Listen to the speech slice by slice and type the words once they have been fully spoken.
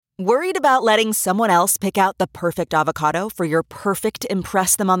Worried about letting someone else pick out the perfect avocado for your perfect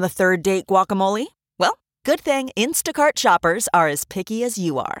impress them on the third date guacamole? Well, good thing Instacart shoppers are as picky as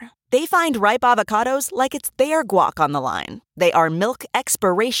you are. They find ripe avocados like it's their guac on the line. They are milk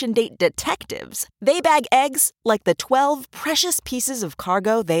expiration date detectives. They bag eggs like the 12 precious pieces of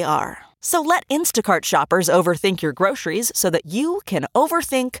cargo they are. So let Instacart shoppers overthink your groceries so that you can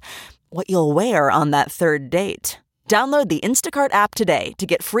overthink what you'll wear on that third date. Download the Instacart app today to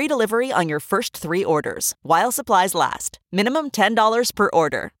get free delivery on your first 3 orders, while supplies last. Minimum $10 per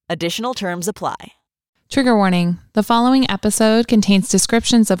order. Additional terms apply. Trigger warning. The following episode contains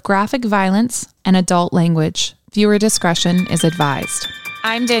descriptions of graphic violence and adult language. Viewer discretion is advised.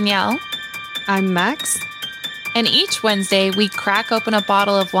 I'm Danielle. I'm Max. And each Wednesday, we crack open a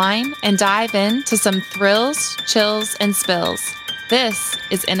bottle of wine and dive into some thrills, chills, and spills. This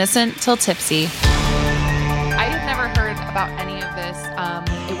is Innocent Till Tipsy. I had never heard about any of this.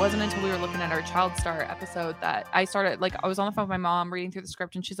 It wasn't until we were looking at our Child Star episode that I started, I was on the phone with my mom reading through the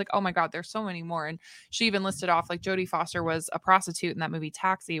script, and she's like, oh my God, there's so many more. And she even listed off, Jodie Foster was a prostitute in that movie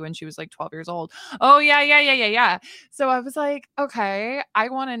Taxi when she was 12 years old. Oh, yeah. So I was like, okay, I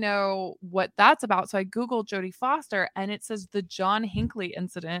want to know what that's about. So I Googled Jodie Foster, and it says the John Hinckley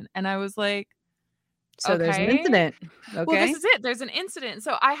incident. And I was like, so there's an incident. Okay. Well, this is it. There's an incident.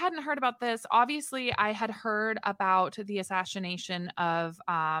 So I hadn't heard about this. Obviously, I had heard about the assassination of,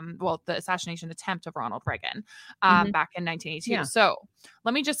 the assassination attempt of Ronald Reagan back in 1982. Yeah. So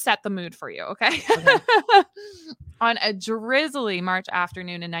let me just set the mood for you, okay? On a drizzly March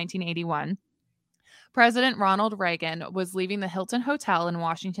afternoon in 1981, President Ronald Reagan was leaving the Hilton Hotel in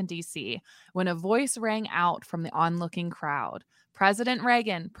Washington, D.C., when a voice rang out from the onlooking crowd. President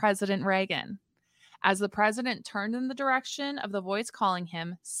Reagan, President Reagan. As the president turned in the direction of the voice calling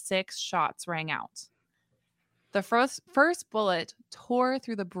him, 6 shots rang out. The first bullet tore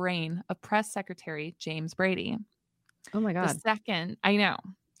through the brain of Press Secretary James Brady. Oh my God. The second, I know.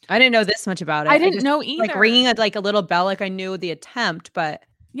 I didn't know this much about it. I didn't know either. Ringing a little bell, I knew the attempt, but...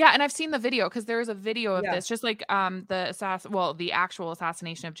 Yeah, and I've seen the video because there is a video of this, just the actual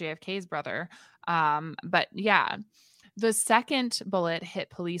assassination of JFK's brother. But yeah. The second bullet hit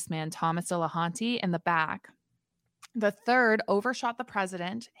policeman Thomas Delahanty in the back. The third overshot the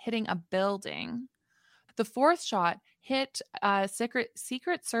president, hitting a building. The fourth shot hit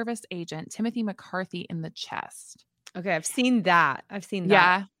Secret Service agent Timothy McCarthy in the chest. Okay, I've seen that.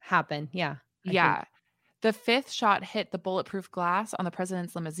 Happen. Yeah. Yeah. The fifth shot hit the bulletproof glass on the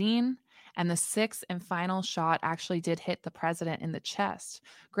president's limousine. And the sixth and final shot actually did hit the president in the chest,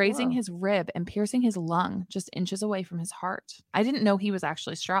 grazing his rib and piercing his lung just inches away from his heart. I didn't know he was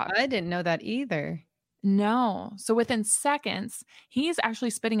actually struck. I didn't know that either. No. So within seconds, he's actually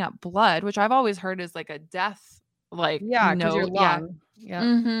spitting up blood, which I've always heard is a death. Because your lung. Yeah.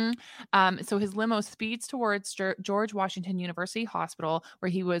 Mm-hmm. So his limo speeds towards George Washington University Hospital,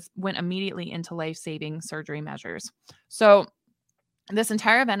 where he went immediately into life-saving surgery measures. So this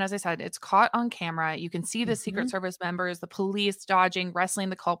entire event, as I said, it's caught on camera. You can see the Secret Service members, the police dodging, wrestling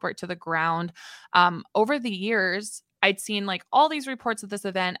the culprit to the ground. Over the years, I'd seen all these reports of this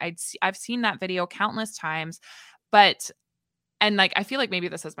event. I've seen that video countless times, I feel like maybe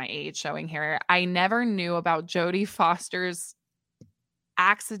this is my age showing here. I never knew about Jodie Foster's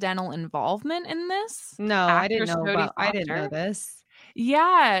accidental involvement in this. No, I didn't know this.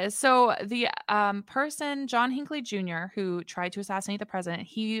 Yeah. So the person, John Hinckley Jr., who tried to assassinate the president,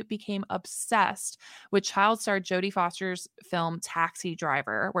 he became obsessed with child star Jodie Foster's film Taxi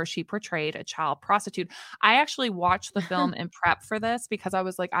Driver, where she portrayed a child prostitute. I actually watched the film in prep for this because I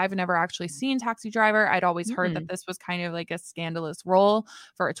was I've never actually seen Taxi Driver. I'd always heard that this was kind of a scandalous role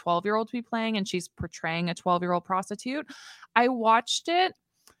for a 12-year-old to be playing, and she's portraying a 12-year-old prostitute. I watched it.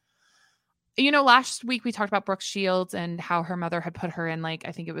 Last week we talked about Brooke Shields and how her mother had put her in I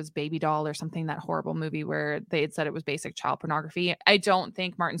think it was Baby Doll or something, that horrible movie where they had said it was basic child pornography. I don't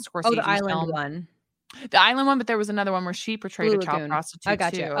think Martin Scorsese's the Island one. The Island one, but there was another one where she portrayed a child prostitute. I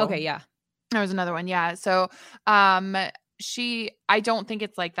got you. Okay, yeah. There was another one, yeah. So I don't think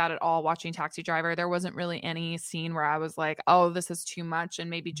it's like that at all watching Taxi Driver. There wasn't really any scene where I was like, oh, this is too much. And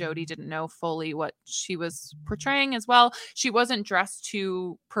maybe Jodie didn't know fully what she was portraying as well. She wasn't dressed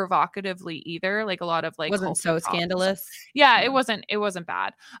too provocatively either. A lot of wasn't so scandalous. Yeah, it wasn't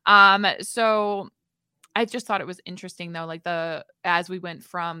bad. So I just thought it was interesting though, as we went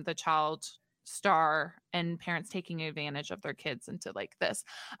from the child star and parents taking advantage of their kids into this.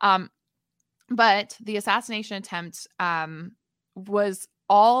 But the assassination attempt was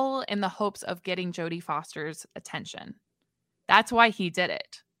all in the hopes of getting Jodie Foster's attention. That's why he did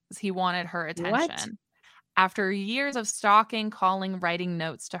it. He wanted her attention. What? after years of stalking, calling, writing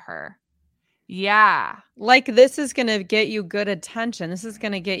notes to her. Yeah. Like, this is going to get you good attention. This is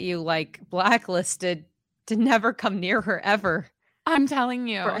going to get you, like, blacklisted to never come near her ever. I'm telling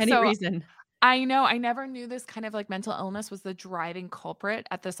you. For any reason. I know. I never knew this kind of like mental illness was the driving culprit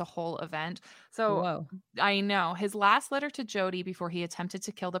at this whole event. So Whoa. I know. His last letter to Jodie before he attempted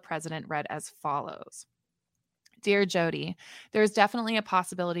to kill the president read as follows. Dear Jodie, there is definitely a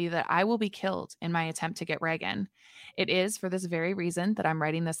possibility that I will be killed in my attempt to get Reagan. It is for this very reason that I'm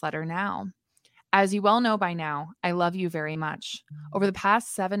writing this letter now. As you well know by now, I love you very much. Over the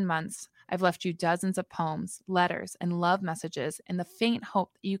past 7 months, I've left you dozens of poems, letters, and love messages in the faint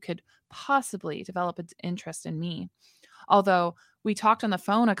hope that you could possibly develop an interest in me. Although we talked on the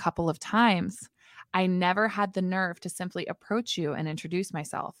phone a couple of times, I never had the nerve to simply approach you and introduce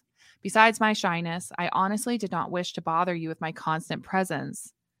myself. Besides my shyness, I honestly did not wish to bother you with my constant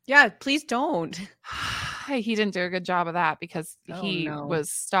presence. Yeah, please don't. He didn't do a good job of that because he was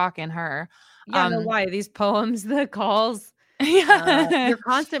stalking her. Yeah, no, why? These poems, the calls. Yeah. Your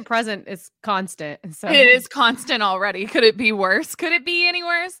constant present is constant. So it is constant already. Could it be worse? Could it be any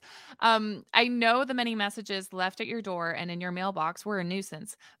worse? I know the many messages left at your door and in your mailbox were a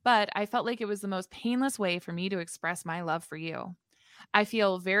nuisance, but I felt like it was the most painless way for me to express my love for you. I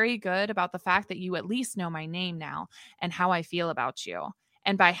feel very good about the fact that you at least know my name now and how I feel about you.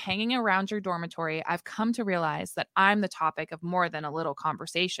 And by hanging around your dormitory, I've come to realize that I'm the topic of more than a little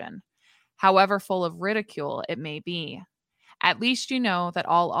conversation, however full of ridicule it may be. At least you know that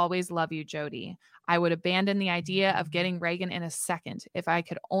I'll always love you, Jodie. I would abandon the idea of getting Reagan in a second if I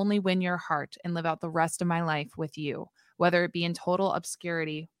could only win your heart and live out the rest of my life with you, whether it be in total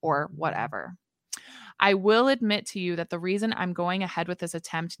obscurity or whatever. I will admit to you that the reason I'm going ahead with this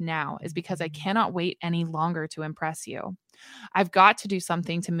attempt now is because I cannot wait any longer to impress you. I've got to do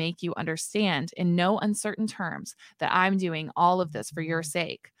something to make you understand in no uncertain terms that I'm doing all of this for your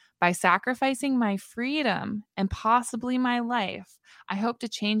sake. By sacrificing my freedom and possibly my life, I hope to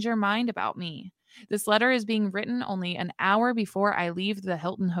change your mind about me. This letter is being written only an hour before I leave the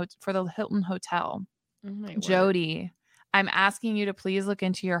Hilton for the Hilton Hotel. Jodie, I'm asking you to please look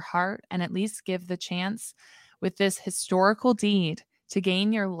into your heart and at least give the chance with this historical deed to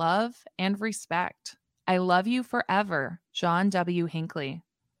gain your love and respect. I love you forever, John W. Hinckley.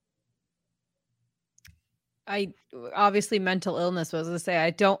 Obviously mental illness was to say, I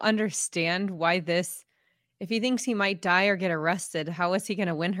don't understand why this, if he thinks he might die or get arrested, how is he going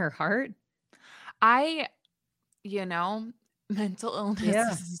to win her heart? Mental illness is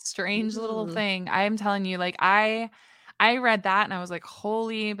a strange little thing. I am telling you, like, I read that and I was like,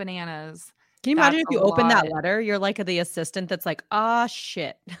 holy bananas. Can you imagine if you open that letter, you're like the assistant that's like,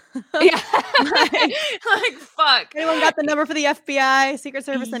 shit. Yeah. like, fuck. Anyone got the number for the FBI, Secret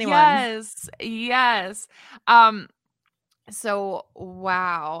Service, anyone? Yes. So,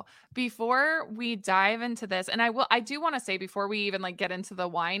 wow. Before we dive into this, and I do want to say before we even like get into the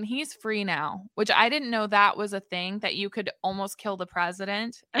wine, he's free now, which I didn't know that was a thing, that you could almost kill the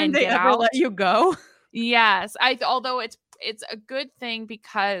president and they get ever out. let you go? Yes. Although it's a good thing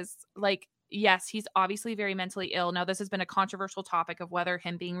because, like, yes, he's obviously very mentally ill. Now, this has been a controversial topic of whether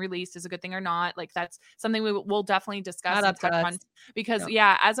him being released is a good thing or not. Like, that's something we'll definitely discuss and touch on because,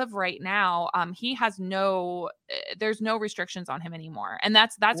 as of right now, he has there's no restrictions on him anymore. And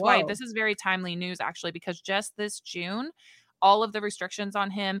that's why this is very timely news, actually, because just this June, all of the restrictions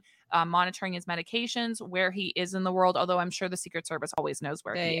on him, monitoring his medications, where he is in the world, although I'm sure the Secret Service always knows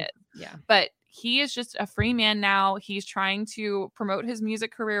where he is. Yeah. But he is just a free man now. He's trying to promote his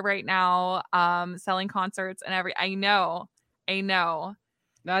music career right now, selling concerts and I know.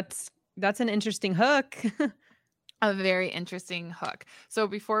 That's an interesting hook. A very interesting hook. So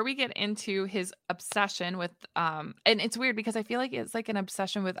before we get into his obsession with, and it's weird because I feel like it's like an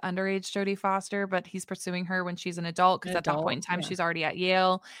obsession with underage Jodie Foster, but he's pursuing her when she's an adult because at that point in time, she's already at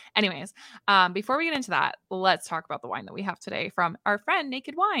Yale. Anyways, before we get into that, let's talk about the wine that we have today from our friend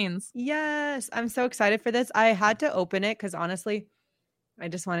Naked Wines. Yes, I'm so excited for this. I had to open it because honestly, I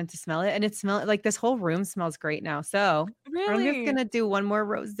just wanted to smell it, and it smelled like this whole room smells great now. So I'm just gonna do one more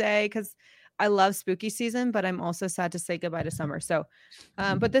rosé because I love spooky season, but I'm also sad to say goodbye to summer. So,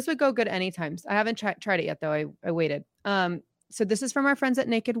 but this would go good anytime. I haven't tried it yet though. I waited. So this is from our friends at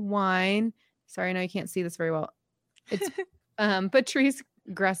Naked Wine. Sorry, I know you can't see this very well. It's Patrice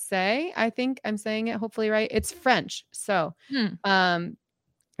Grasset. I think I'm saying it hopefully right. It's French. So, I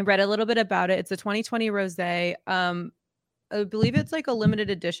read a little bit about it. It's a 2020 rosé. I believe it's like a limited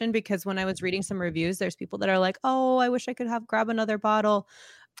edition because when I was reading some reviews, there's people that are like, "Oh, I wish I could grab another bottle."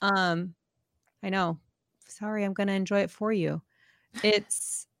 I know. Sorry, I'm going to enjoy it for you.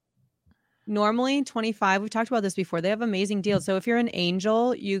 It's normally $25. We've talked about this before. They have amazing deals. So if you're an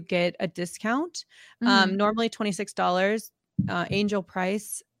Angel, you get a discount. Normally $26. Angel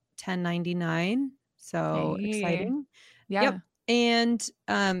price $10.99. So exciting. Yeah. Yep. And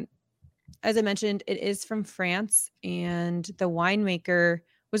as I mentioned, it is from France, and the winemaker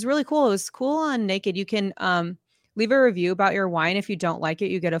was really cool. It was cool on Naked. You can leave a review about your wine. If you don't like it,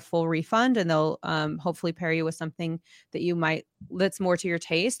 you get a full refund, and they'll hopefully pair you with something that's more to your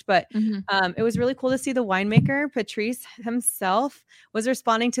taste. But it was really cool to see the winemaker, Patrice himself, was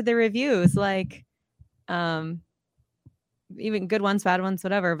responding to the reviews, like even good ones, bad ones,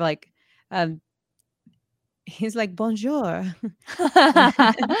 whatever. Like he's like, bonjour.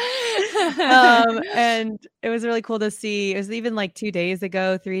 And it was really cool to see. It was even like 3 days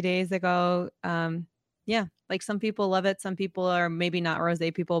ago. Yeah, like some people love it. Some people are maybe not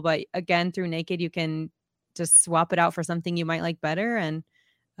rosé people, but again, through Naked, you can just swap it out for something you might like better. And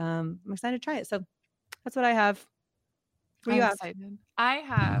I'm excited to try it. So that's what I have. What do you have? Excited.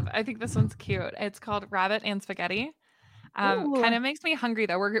 I think this one's cute. It's called Rabbit and Spaghetti. Kind of makes me hungry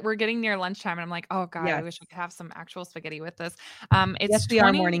though. We're getting near lunchtime, and I'm like, oh god, I wish I could have some actual spaghetti with this. It's we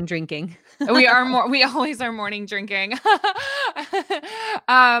are morning drinking. We always are morning drinking.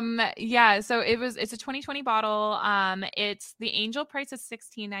 Yeah. So it's a 2020 bottle. It's the Angel price is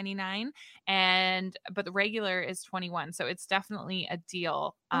 $16.99, but the regular is $21. So it's definitely a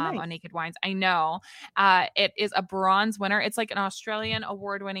deal on Naked Wines. I know. It is a bronze winner. It's like an Australian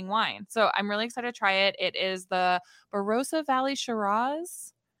award-winning wine. So I'm really excited to try it. It is the Barossa Valley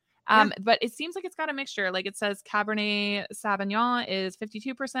Shiraz. But it seems like it's got a mixture. Like it says Cabernet Sauvignon is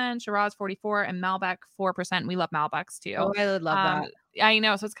 52%, Shiraz 44%, and Malbec 4%. We love Malbecs too. Oh, I would love that. I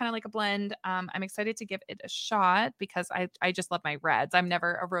know. So it's kind of like a blend. I'm excited to give it a shot because I just love my reds. I'm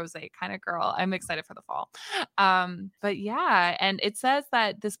never a rosé kind of girl. I'm excited for the fall. But yeah, and it says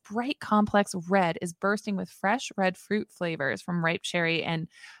that this bright complex red is bursting with fresh red fruit flavors from ripe cherry and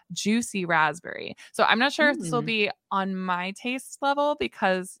juicy raspberry. So I'm not sure if this will be on my taste level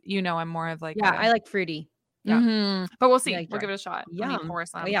because I'm more of like I like fruity. Yeah. But we'll see. We'll give it a shot. Yeah. Pour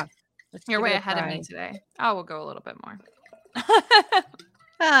some. Oh, yeah. You're way ahead of me today. Oh, we'll go a little bit more.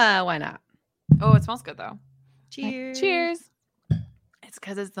 Why not? Oh, it smells good though. Cheers. Cheers. It's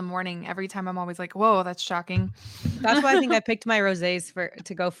because it's the morning. Every time I'm always like, whoa, that's shocking. That's why I think I picked my rosés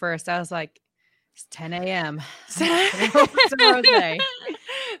to go first. I was like, it's 10 a.m. It's a rosé.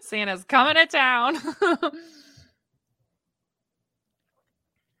 Santa's coming to town.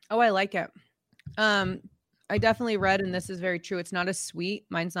 Oh, I like it. I definitely read, and this is very true. It's not as sweet.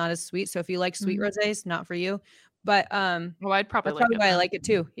 Mine's not as sweet. So if you like sweet rosés, not for you. But well, I'd probably that's probably why I like it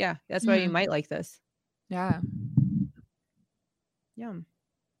too. Yeah, that's why you might like this. Yeah. Yum.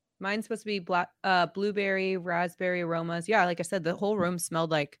 Mine's supposed to be black, blueberry, raspberry aromas. Yeah, like I said, the whole room smelled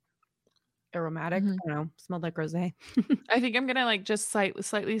like aromatic. I don't know, smelled like rosé. I think I'm gonna like just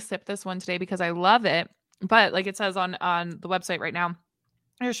slightly sip this one today because I love it. But like it says on the website right now,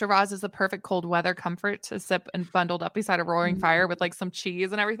 your Shiraz is the perfect cold weather comfort to sip and bundled up beside a roaring fire with like some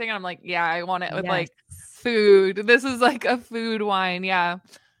cheese and everything. And I'm like, yeah, I want it with like food. This is like a food wine. Yeah,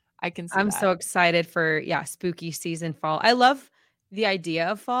 I can see I'm that. so excited for spooky season fall. I love the idea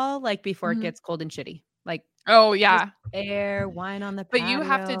of fall, like before it gets cold and shitty. Like, oh yeah, air, wine on the patio. But you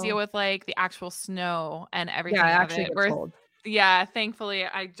have to deal with like the actual snow and everything. Yeah, it actually gets cold. Yeah, thankfully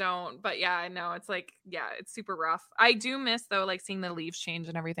I don't. But yeah, I know it's like, it's super rough. I do miss though, like seeing the leaves change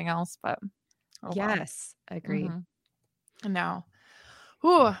and everything else. But yes, agreed. And now,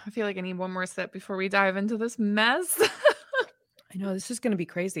 I feel like I need one more sip before we dive into this mess. I know this is going to be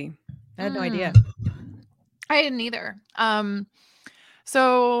crazy. I had no idea. I didn't either.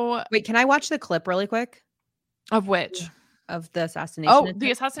 So wait, can I watch the clip really quick? Of which? Of the assassination. Oh, the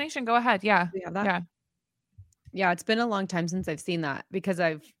assassination. Go ahead. Yeah. We have that? Yeah, it's been a long time since I've seen that because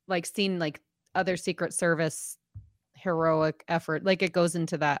I've like seen like other Secret Service heroic effort. Like it goes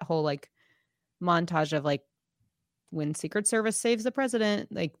into that whole like montage of like when Secret Service saves the president,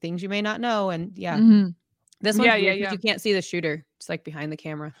 like things you may not know. And this one, you can't see the shooter. It's like behind the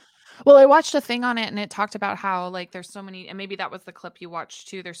camera. Well, I watched a thing on it and it talked about how like there's so many, and maybe that was the clip you watched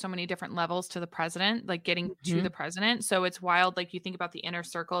too. There's so many different levels to the president, like getting to the president. So it's wild. Like you think about the inner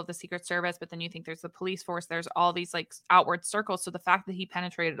circle of the Secret Service, but then you think there's the police force. There's all these like outward circles. So the fact that he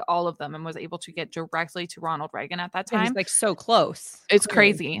penetrated all of them and was able to get directly to Ronald Reagan at that time, he's like so close. It's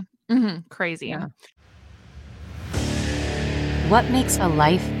crazy. Crazy. Yeah. What makes a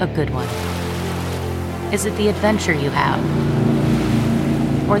life a good one? Is it the adventure you have?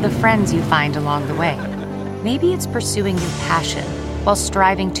 Or the friends you find along the way? Maybe it's pursuing your passion while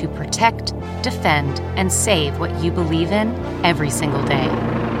striving to protect, defend, and save what you believe in every single day.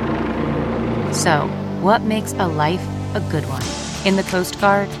 So, what makes a life a good one? In the Coast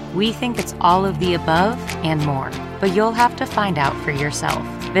Guard, we think it's all of the above and more, but you'll have to find out for yourself.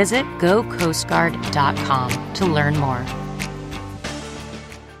 Visit gocoastguard.com to learn more.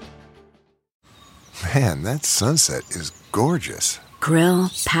 Man, that sunset is gorgeous. Grill,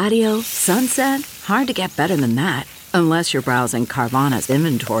 patio, sunset. Hard to get better than that. Unless you're browsing Carvana's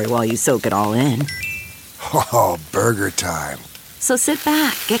inventory while you soak it all in. Oh, burger time. So sit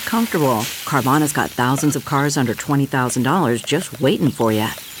back, get comfortable. Carvana's got thousands of cars under $20,000 just waiting for you.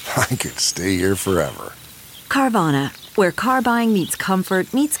 I could stay here forever. Carvana, where car buying meets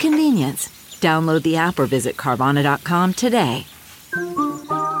comfort meets convenience. Download the app or visit Carvana.com today.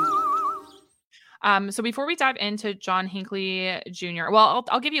 So before we dive into John Hinckley Jr., well,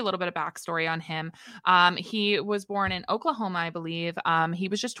 I'll give you a little bit of backstory on him. He was born in Oklahoma, I believe. He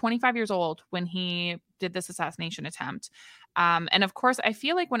was just 25 years old when he did this assassination attempt. And of course, I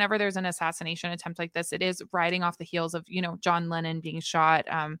feel like whenever there's an assassination attempt like this, it is riding off the heels of, John Lennon being shot.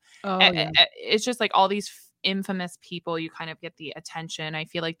 It's just like all these infamous people, you kind of get the attention. I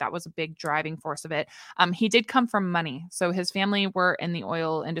feel like that was a big driving force of it. He did come from money. So his family were in the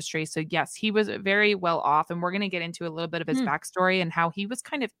oil industry. So yes, he was very well off. And we're going to get into a little bit of his backstory and how he was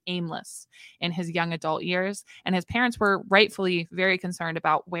kind of aimless in his young adult years. And his parents were rightfully very concerned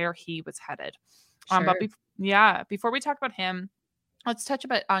about where he was headed. Sure. But before we talk about him, let's touch a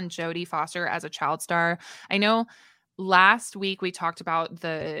bit on Jodie Foster as a child star. I know last week we talked about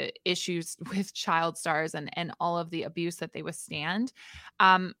the issues with child stars and all of the abuse that they withstand.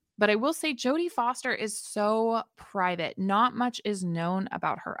 But I will say Jodie Foster is so private. Not much is known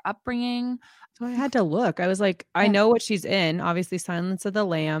about her upbringing. So I had to look. I was like, I know what she's in. Obviously, Silence of the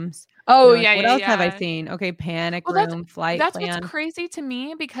Lambs. Oh, What else have I seen? Okay, Panic Room, Flight That's Plan. what's crazy to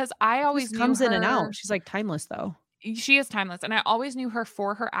me because I always comes in and out. She's like timeless though. She is timeless. And I always knew her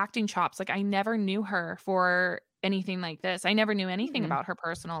for her acting chops. Like I never knew her for anything like this. I never knew anything about her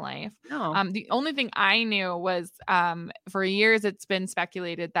personal life. No. The only thing I knew was for years it's been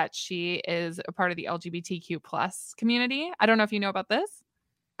speculated that she is a part of the LGBTQ plus community. I don't know if you know about this.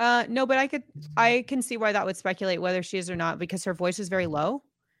 No, but I can see why that would speculate whether she is or not because her voice is very low.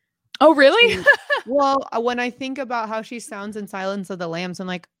 Oh, really? Well, when I think about how she sounds in Silence of the Lambs, I'm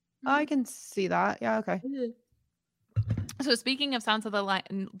like, oh, I can see that. Yeah, okay. So speaking of Sounds of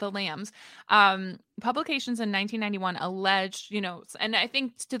the Lambs, publications in 1991 alleged, and I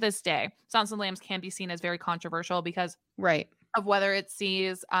think to this day, Sounds of the Lambs can be seen as very controversial because of whether it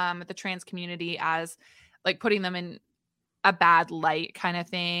sees the trans community as like putting them in a bad light kind of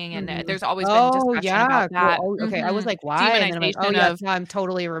thing. And there's always been discussion about that. Cool. Okay. I was like, why? And then I'm like, oh, yeah, I'm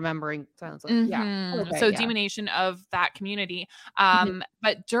totally remembering. Sounds like, demonization of that community.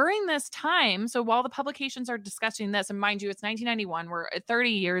 But during this time, so while the publications are discussing this, and mind you, it's 1991, we're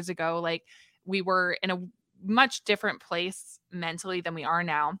 30 years ago, like we were in a much different place mentally than we are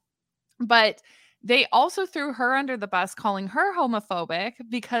now. But they also threw her under the bus, calling her homophobic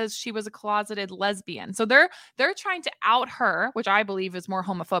because she was a closeted lesbian. So they're trying to out her, which I believe is more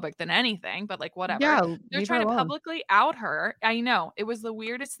homophobic than anything, but like whatever. Yeah, they're trying to publicly out her. I know. It was the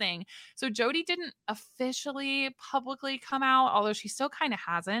weirdest thing. So Jodie didn't officially publicly come out, although she still kind of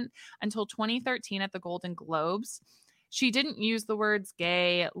hasn't, until 2013 at the Golden Globes. She didn't use the words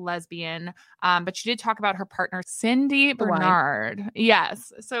gay, lesbian, but she did talk about her partner, Cindy Bernard.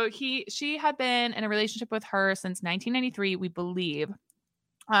 Yes. So she had been in a relationship with her since 1993, we believe.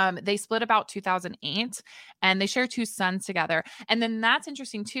 They split about 2008 and they share 2 sons together. And then that's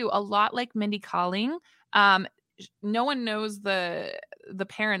interesting too. A lot like Mindy Kaling, no one knows the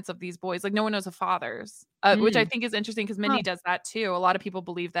parents of these boys. Like no one knows the fathers, which I think is interesting because Mindy does that too. A lot of people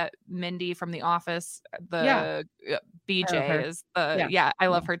believe that Mindy from The Office, BJ is I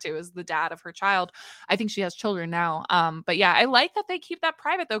love her too, is the dad of her child. I think she has children now. But yeah, I like that they keep that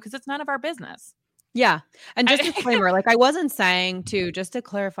private though, because it's none of our business. Yeah. And just a disclaimer, like I wasn't saying just to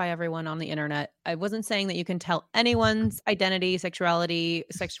clarify everyone on the internet, I wasn't saying that you can tell anyone's identity, sexuality,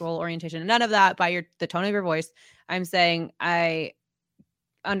 sexual orientation, none of that by the tone of your voice. I'm saying I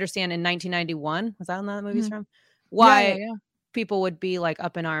understand in 1991, was that when that movie's from? Why people would be like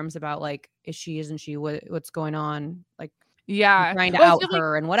up in arms about like, is she, isn't she, what's going on? Like, trying to out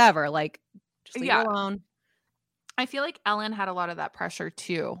her and whatever, like just leave her alone. I feel like Ellen had a lot of that pressure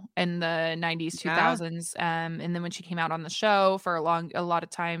too in the 90s, 2000s. And then when she came out on the show for a lot of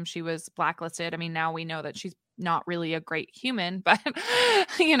time, she was blacklisted. I mean, now we know that she's not really a great human, but I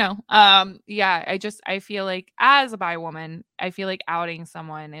feel like as a bi woman, I feel like outing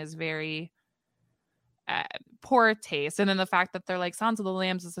someone is very, poor taste. And then the fact that they're like, Sons of the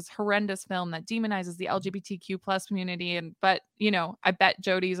Lambs is this horrendous film that demonizes the LGBTQ plus community. But I bet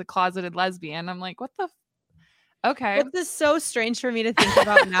Jodie's a closeted lesbian. I'm like, what the okay. This is so strange for me to think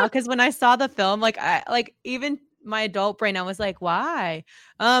about now, because when I saw the film, even my adult brain, I was like, why?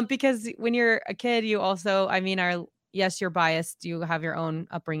 Because when you're a kid, you also, yes, you're biased. You have your own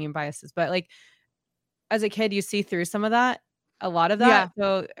upbringing biases, but like as a kid, you see through some of that, a lot of that. Yeah.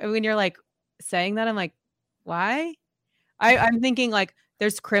 So when you're like saying that, I'm like, why? I'm thinking like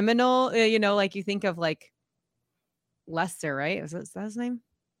there's criminal, like you think of like Lester, right? Is that his name?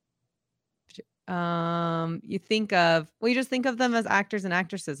 You just think of them as actors and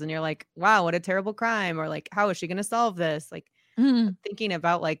actresses, and you're like, wow, what a terrible crime, or like, how is she going to solve this? Like thinking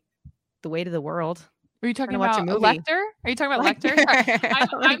about like the weight of the world. Are you talking about Lecter? Are you talking about Lecter?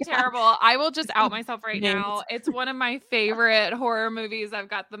 I'm terrible. I will just out myself right now. It's one of my favorite horror movies. I've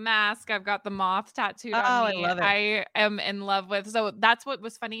got The Mask. I've got the moth tattooed on me. I love it. I am in love with. So that's what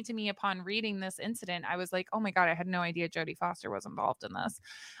was funny to me upon reading this incident. I was like, oh my God, I had no idea Jodie Foster was involved in this.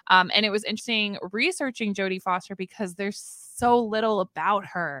 And it was interesting researching Jodie Foster because there's so little about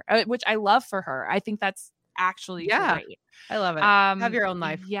her, which I love for her. I think that's actually great. I love it. Have your own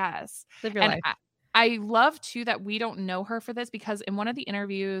life. Yes. Live your life. I love too that we don't know her for this, because in one of the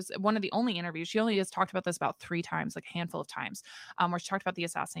only interviews, she only has talked about this about 3 times, like a handful of times, where she talked about the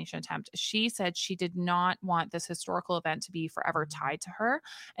assassination attempt. She said she did not want this historical event to be forever tied to her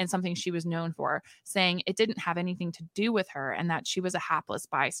and something she was known for, saying it didn't have anything to do with her and that she was a hapless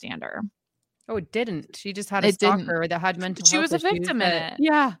bystander. Oh, it didn't. She just had a stalker that had mental health She was a victim in it.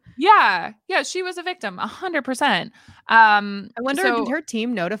 Yeah. Yeah. Yeah. She was a victim 100%. I wonder, did her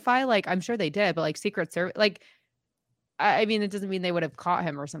team notify, like, I'm sure they did, but like Secret Service, like, I mean, it doesn't mean they would have caught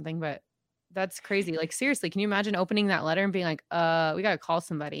him or something, but that's crazy. Like, seriously, can you imagine opening that letter and being like, we got to call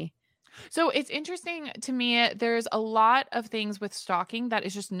somebody? So it's interesting to me. There's a lot of things with stalking that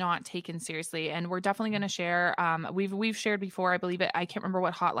is just not taken seriously, and we're definitely going to share. We've shared before, I believe it. I can't remember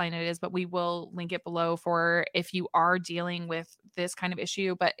what hotline it is, but we will link it below for if you are dealing with this kind of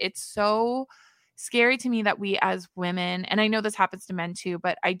issue. But it's so scary to me that we as women, and I know this happens to men too,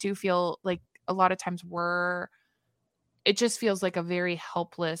 but I do feel like a lot of times it just feels like a very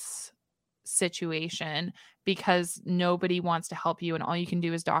helpless situation, because nobody wants to help you and all you can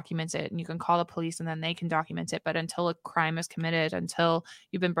do is document it, and you can call the police and then they can document it. But until a crime is committed, until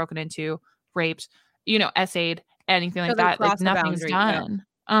you've been broken into, raped, essayed, anything like that, like nothing's done.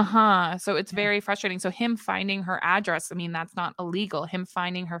 So it's very frustrating. So him finding her address, I mean, that's not illegal. Him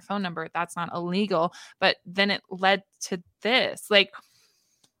finding her phone number, that's not illegal. But then it led to this. Like,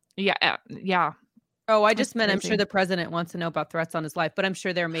 yeah. Oh, I just meant, I'm sure the president wants to know about threats on his life, but I'm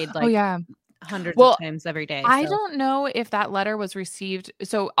sure they're made like hundreds of times every day. I don't know if that letter was received.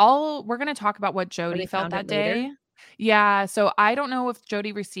 So we're going to talk about what Jodie felt that day. Yeah. So I don't know if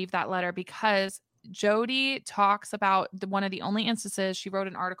Jodie received that letter, because Jodie talks about one of the only instances. She wrote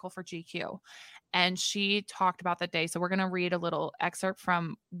an article for GQ and she talked about that day. So we're going to read a little excerpt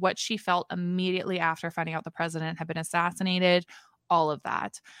from what she felt immediately after finding out the president had been assassinated, all of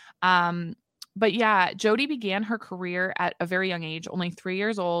that. But yeah, Jodie began her career at a very young age, only 3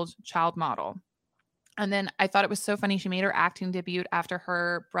 years old, child model. And then I thought it was so funny. She made her acting debut after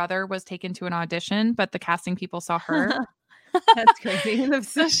her brother was taken to an audition, but the casting people saw her. That's crazy.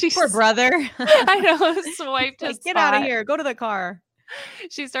 So poor brother. I know. Swiped his Get out of here. Go to the car.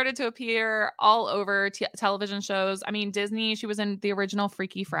 She started to appear all over television shows. I mean, Disney, she was in the original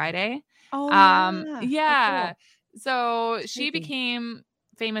Freaky Friday. Oh, yeah. Cool. So she became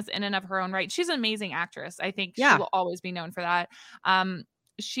famous in and of her own right. She's an amazing actress. I think she will always be known for that.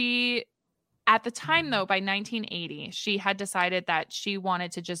 She, at the time though, by 1980, she had decided that she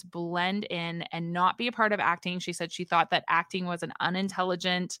wanted to just blend in and not be a part of acting. She said she thought that acting was an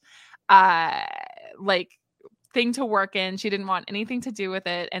unintelligent, thing to work in. She didn't want anything to do with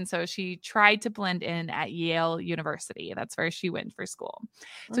it. And so she tried to blend in at Yale University. That's where she went for school.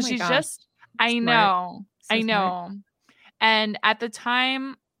 So she's just, I know. Smart. And at the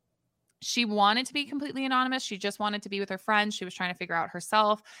time, she wanted to be completely anonymous. She just wanted to be with her friends. She was trying to figure out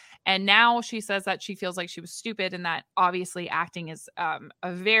herself. And now she says that she feels like she was stupid, and that obviously acting is a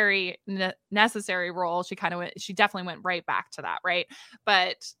very necessary role. She definitely went right back to that, right?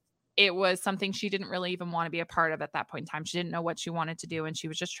 But it was something she didn't really even want to be a part of at that point in time. She didn't know what she wanted to do, and she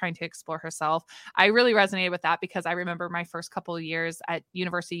was just trying to explore herself. I really resonated with that, because I remember my first couple of years at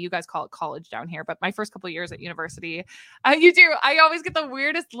university. You guys call it college down here, but my first couple of years at university, you do. I always get the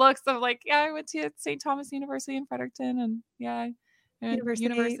weirdest looks of like, yeah, I went to St. Thomas University in Fredericton, and yeah,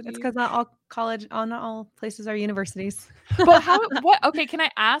 University. It's because not all places are universities. But what? Okay, can I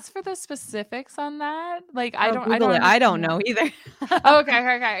ask for the specifics on that? Like, I don't know either.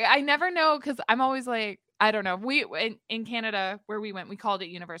 Okay. I never know because I'm always like, I don't know. We in Canada where we went, we called it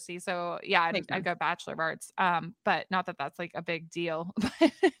university. So yeah, I got Bachelor of Arts. But not that that's like a big deal.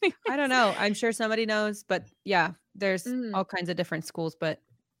 I don't know. I'm sure somebody knows, but yeah, there's all kinds of different schools, but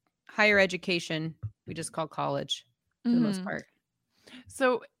higher education we just call college for the most part.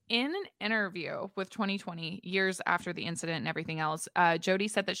 So in an interview with 2020, years after the incident and everything else, Jodie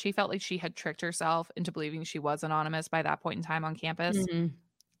said that she felt like she had tricked herself into believing she was anonymous by that point in time on campus.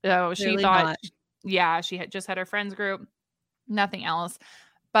 So she thought, she had just had her friends group, nothing else.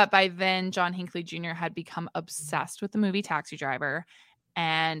 But by then, John Hinckley Jr. had become obsessed with the movie Taxi Driver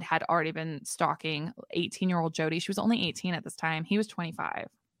and had already been stalking 18-year-old Jodie. She was only 18 at this time. He was 25.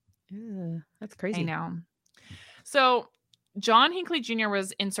 Ew, that's crazy. I know. So John Hinckley Jr.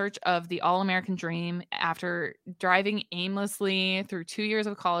 was in search of the all-American dream after driving aimlessly through 2 years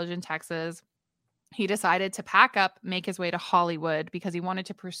of college in Texas. He decided to pack up, make his way to Hollywood because he wanted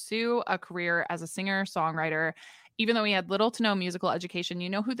to pursue a career as a singer-songwriter, even though he had little to no musical education. You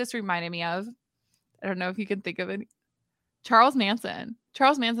know who this reminded me of? I don't know if you can think of it. Charles Manson.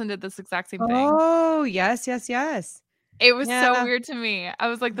 Charles Manson did this exact same thing. Oh, yes. It was so weird to me. I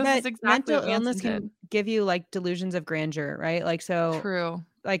was like, this is exactly what mental illness Manson did. can give you like delusions of grandeur, right? Like, so True.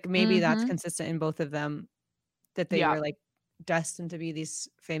 Like maybe that's consistent in both of them, that they were like destined to be these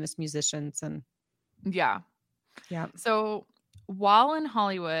famous musicians. And yeah. So while in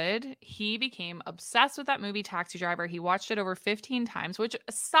Hollywood, he became obsessed with that movie Taxi Driver. He watched it over 15 times, which,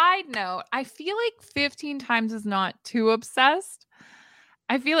 side note, I feel like 15 times is not too obsessed.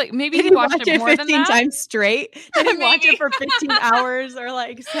 I feel like maybe he watched it more 15 than that. times straight. Did he watch it for 15 hours or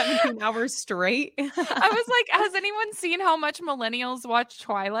like 17 hours straight? I was like, has anyone seen how much millennials watch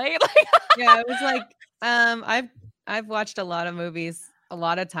Twilight? Yeah, it was like, I've watched a lot of movies a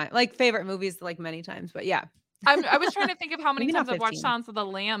lot of time, like favorite movies, like many times, but yeah. I was trying to think of how many times I've watched Silence of the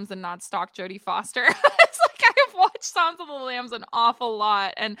Lambs and not stalked Jodie Foster. It's like I have watched Silence of the Lambs an awful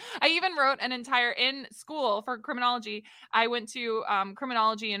lot. And I even wrote an entire, in school for criminology, I went to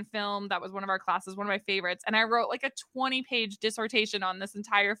criminology and film. That was one of our classes, one of my favorites. And I wrote like a 20-page dissertation on this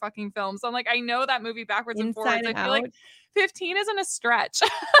entire fucking film. So I'm like, I know that movie backwards and forwards. I feel like 15 isn't a stretch.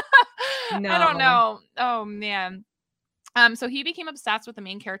 No. I don't know. Oh, man. So he became obsessed with the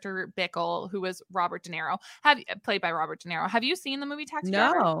main character, Bickle, who was Robert De Niro, played by Robert De Niro. Have you seen the movie Taxi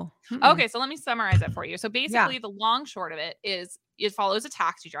Driver? No. Okay, so let me summarize it for you. So basically, the long short of it is it follows a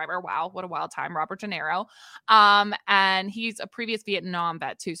taxi driver. Wow, what a wild time, Robert De Niro. And he's a previous Vietnam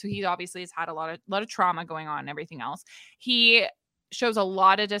vet too, so he obviously has had a lot of trauma going on and everything else. He shows a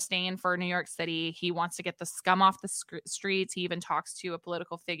lot of disdain for New York City. He wants to get the scum off the streets. He even talks to a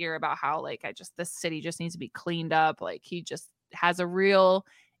political figure about how, like, this city just needs to be cleaned up. Like, he just has a real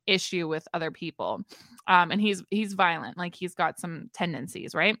issue with other people. And he's violent. Like, he's got some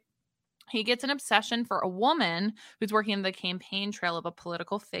tendencies, right? He gets an obsession for a woman who's working in the campaign trail of a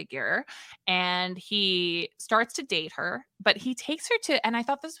political figure, and he starts to date her, but he takes her to, and I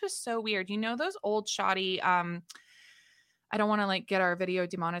thought this was so weird. You know, those old shoddy, I don't want to like get our video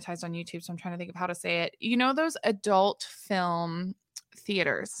demonetized on YouTube, so I'm trying to think of how to say it. You know, those adult film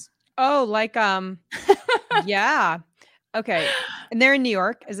theaters. Oh, like, yeah. Okay. And they're in New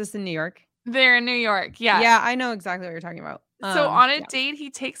York. Is this in New York? They're in New York. Yeah. Yeah. I know exactly what you're talking about. So on a date, he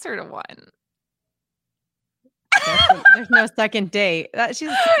takes her to one. There's no second date. She's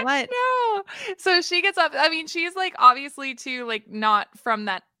what? No. So she gets up. I mean, she's like obviously too, like, not from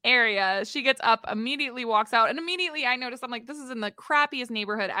that area. She gets up, immediately walks out, and immediately I noticed, I'm like, this is in the crappiest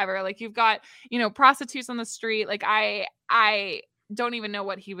neighborhood ever. Like, you've got, prostitutes on the street. Like, I don't even know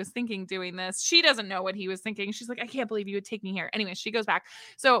what he was thinking doing this. She doesn't know what he was thinking. She's like, I can't believe you would take me here. Anyway, she goes back.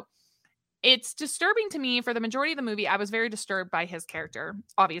 So it's disturbing to me. For the majority of the movie, I was very disturbed by his character,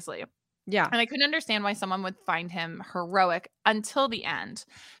 obviously. Yeah. And I couldn't understand why someone would find him heroic until the end.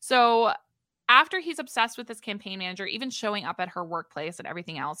 So after he's obsessed with this campaign manager, even showing up at her workplace and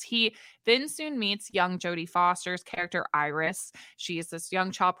everything else, he then soon meets young Jodie Foster's character, Iris. She is this young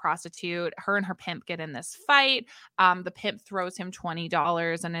child prostitute. Her and her pimp get in this fight. The pimp throws him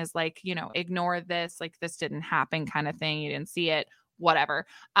 $20 and is like, ignore this. Like, this didn't happen kind of thing. You didn't see it, whatever.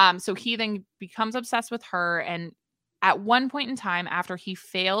 So he then becomes obsessed with her. And at one point in time, after he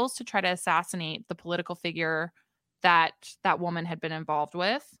fails to try to assassinate the political figure that woman had been involved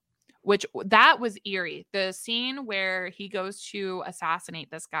with, which that was eerie. The scene where he goes to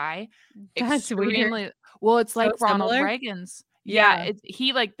assassinate this guy. That's weird. Well, it's So like Ronald similar? Reagan's. Yeah,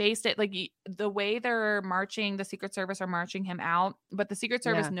 he like based it like the way they're marching, the Secret Service are marching him out, but the Secret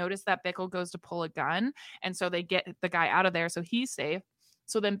Service noticed that Bickle goes to pull a gun, and so they get the guy out of there, so he's safe.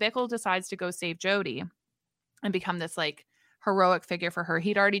 So then Bickle decides to go save Jodie and become this like heroic figure for her.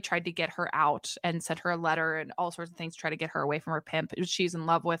 He'd already tried to get her out and sent her a letter and all sorts of things to try to get her away from her pimp. She's in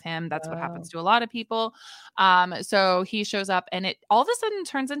love with him. That's what happens to a lot of people. So he shows up, and it all of a sudden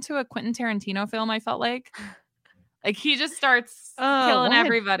turns into a Quentin Tarantino film, I felt like. Like he just starts killing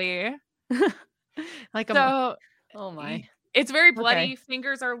everybody. Oh my. It's very bloody. Okay.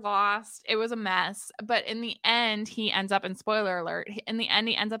 Fingers are lost. It was a mess. But in the end, he ends up in, spoiler alert, in the end,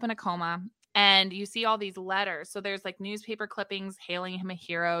 he ends up in a coma. And you see all these letters. So there's like newspaper clippings hailing him a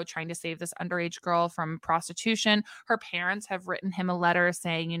hero, trying to save this underage girl from prostitution. Her parents have written him a letter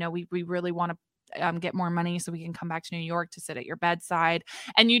saying, you know, we really want to get more money so we can come back to New York to sit at your bedside.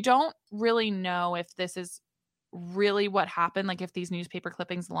 And you don't really know if this is really what happened, like if these newspaper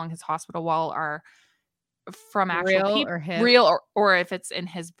clippings along his hospital wall are from actual real or if it's in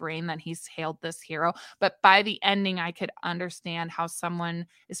his brain that he's hailed this hero. But by the ending, I could understand how someone,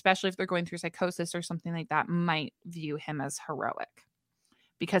 especially if they're going through psychosis or something like that, might view him as heroic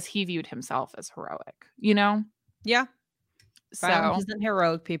because he viewed himself as heroic, you know? Yeah. So violence isn't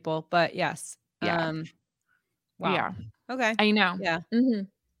heroic, people, but yes. Yeah. Wow. Yeah. Okay. I know. Yeah.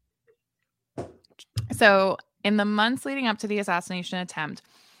 Mm-hmm. So in the months leading up to the assassination attempt,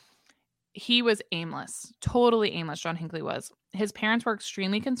 he was aimless, totally aimless. John Hinckley was. His parents were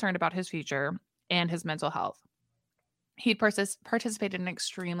extremely concerned about his future and his mental health. He'd participated in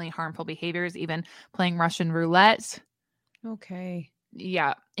extremely harmful behaviors, even playing Russian roulette. Okay.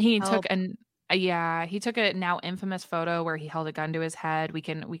 Yeah. He took a now infamous photo where he held a gun to his head. We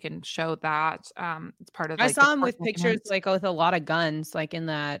can show that. It's part of. I saw him with pictures like with a lot of guns, like in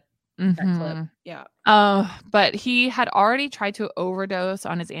that clip. Yeah. But he had already tried to overdose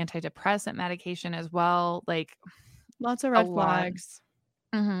on his antidepressant medication as well. Like lots of red flags.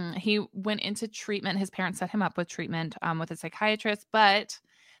 Mm-hmm. He went into treatment. His parents set him up with treatment with a psychiatrist, but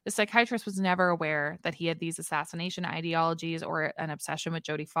the psychiatrist was never aware that he had these assassination ideologies or an obsession with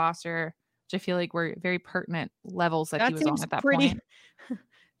Jodie Foster, which I feel like were very pertinent levels that he was on at that point.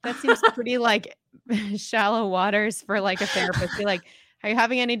 That seems pretty like shallow waters for like a therapist. Be like, are you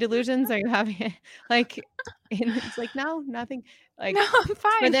having any delusions? Are you having like, and it's like, no, nothing. Like, no, I'm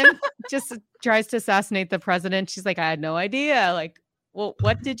fine. For them, just tries to assassinate the president. She's like, I had no idea. Like, well,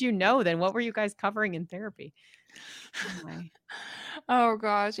 what did you know then? What were you guys covering in therapy? Oh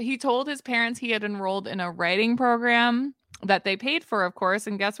gosh. He told his parents he had enrolled in a writing program that they paid for, of course.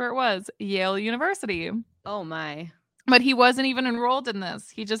 And guess where it was? Yale University. Oh my. But he wasn't even enrolled in this.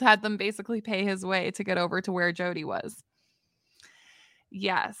 He just had them basically pay his way to get over to where Jodie was.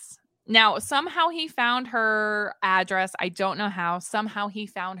 Yes. Now, somehow he found her address. I don't know how. Somehow he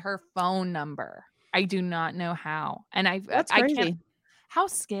found her phone number. I do not know how. And that's crazy. I can't. How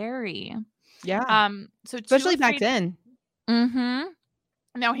scary. Yeah. So especially back then. Mm-hmm.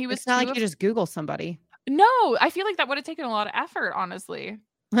 Now he was. It's not like you just Google somebody. No, I feel like that would have taken a lot of effort, honestly.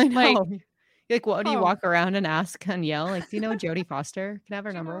 I know. Like, what do you walk around and ask and yell? Like, do you know Jodie Foster? Can I have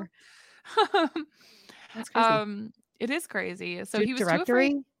her number? That's crazy. It is crazy. So he was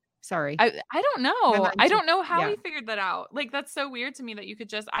directory. Sorry. I don't know. I don't know how he figured that out. Like, that's so weird to me that you could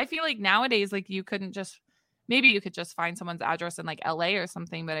just, I feel like nowadays, like you couldn't just, maybe you could just find someone's address in like LA or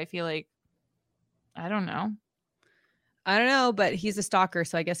something, but I feel like, I don't know. But he's a stalker.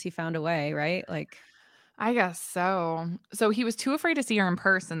 So I guess he found a way, right? Like, I guess so. So he was too afraid to see her in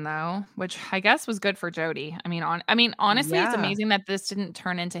person though, which I guess was good for Jodie. I mean, honestly, It's amazing that this didn't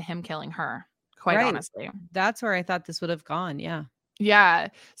turn into him killing her. Quite honestly. That's where I thought this would have gone. Yeah. Yeah.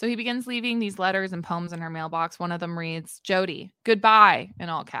 So he begins leaving these letters and poems in her mailbox. One of them reads, Jodie, goodbye, in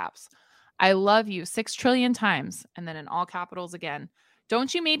all caps. I love you 6 trillion times. And then in all capitals again.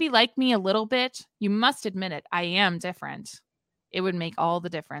 Don't you maybe like me a little bit? You must admit it. I am different. It would make all the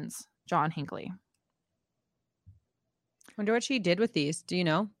difference. John Hinckley. Wonder what she did with these. Do you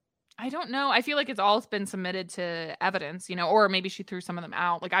know? I don't know. I feel like it's all been submitted to evidence, or maybe she threw some of them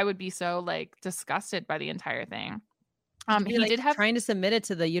out. Like I would be so like disgusted by the entire thing. He did have trying to submit it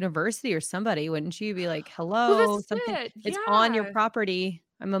to the university or somebody. Wouldn't she be like, hello, something? It's on your property.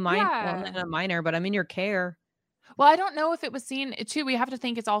 I'm a minor. Well, I'm not a minor, but I'm in your care. Well, I don't know if it was seen too. We have to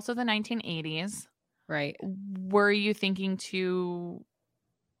think it's also the 1980s. Right. Were you thinking to,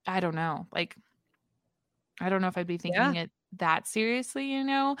 I don't know. Like, I don't know if I'd be thinking it that seriously,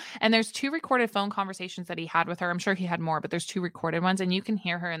 And there's 2 recorded phone conversations that he had with her. I'm sure he had more, but there's 2 recorded ones. And you can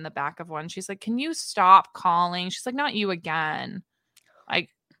hear her in the back of one. She's like, can you stop calling? She's like, not you again. Like,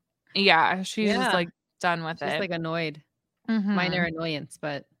 yeah, she's just like done with it. She's like annoyed. minor annoyance,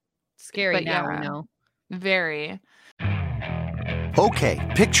 but scary But now, yeah, we know. very.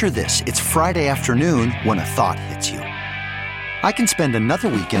 Okay, picture this. It's Friday afternoon when a thought hits you. I can spend another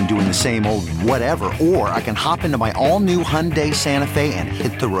weekend doing the same old whatever, or I can hop into my all-new Hyundai Santa Fe and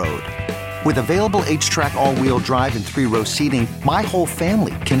hit the road. With available H-Track all-wheel drive and 3-row seating, my whole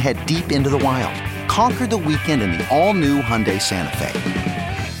family can head deep into the wild. Conquer the weekend in the all-new Hyundai Santa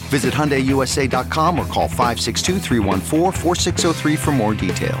Fe. Visit HyundaiUSA.com or call 562-314-4603 for more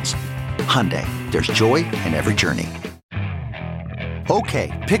details. Hyundai, there's joy in every journey. Okay,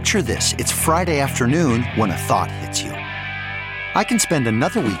 picture this. It's Friday afternoon when a thought hits you. I can spend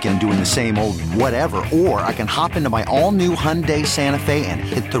another weekend doing the same old whatever, or I can hop into my all-new Hyundai Santa Fe and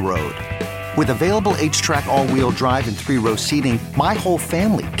hit the road. With available H-Track all-wheel drive and 3-row seating, my whole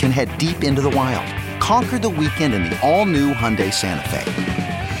family can head deep into the wild. Conquer the weekend in the all-new Hyundai Santa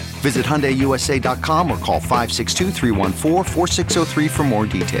Fe. Visit HyundaiUSA.com or call 562-314-4603 for more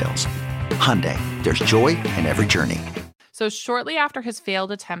details. Hyundai, there's joy in every journey. So shortly after his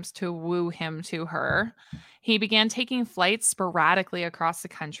failed attempts to woo him to her, he began taking flights sporadically across the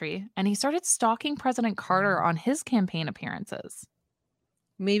country, and he started stalking President Carter on his campaign appearances.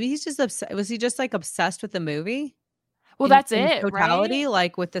 Maybe he's just upset. Was he just like obsessed with the movie? Well, that's it, totality, right?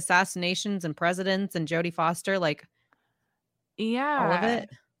 like with assassinations and presidents and Jodie Foster, like all of it.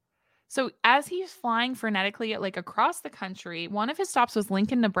 So as he's flying frenetically like across the country, one of his stops was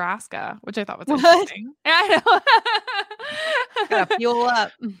Lincoln, Nebraska, which I thought was interesting. I know. Gotta fuel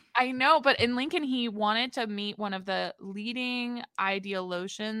up. I know, but in Lincoln, he wanted to meet one of the leading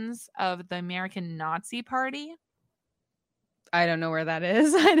ideologians of the American Nazi Party. I don't know where that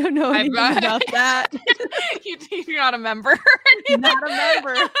is. I don't know anything about that. You're not a member. Not a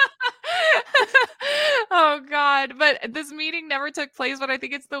member. Oh God. But this meeting never took place, but I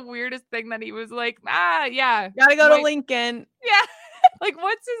think it's the weirdest thing that he was like, yeah. Gotta go to Lincoln. Yeah. Like,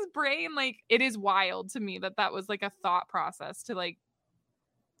 what's his brain? Like, it is wild to me that was like a thought process to like,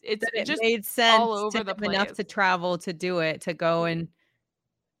 it just made sense all over the place. Enough to travel, to do it, to go and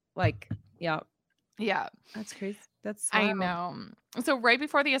like, yeah. That's crazy. That's wild. I know. So right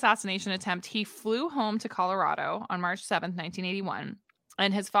before the assassination attempt, he flew home to Colorado on March 7th, 1981.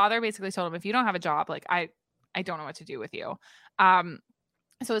 And his father basically told him, if you don't have a job, like I don't know what to do with you.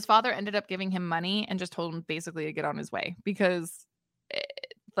 So his father ended up giving him money and just told him basically to get on his way because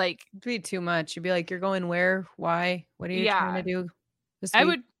like it'd be too much. You'd be like, you're going where? Why? What are you trying to do this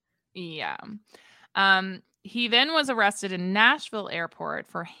week? He then was arrested in Nashville airport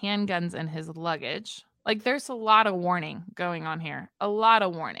for handguns in his luggage. Like, there's a lot of warning going on here. A lot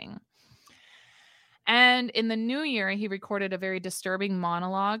of warning. And in the new year, he recorded a very disturbing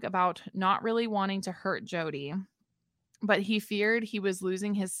monologue about not really wanting to hurt Jodie, but he feared he was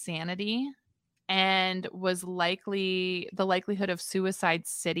losing his sanity and was the likelihood of Suicide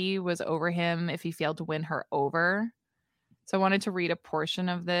City was over him if he failed to win her over. So I wanted to read a portion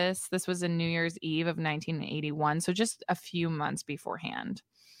of this. This was in New Year's Eve of 1981, so just a few months beforehand.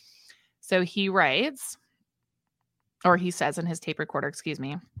 So he writes, or he says in his tape recorder, excuse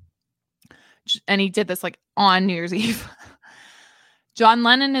me, and he did this like on New Year's Eve. John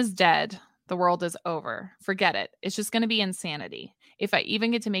Lennon is dead. The world is over. Forget it. It's just going to be insanity. If I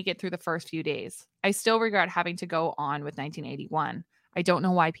even get to make it through the first few days, I still regret having to go on with 1981. I don't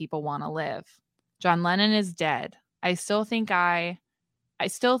know why people want to live. John Lennon is dead. I still think about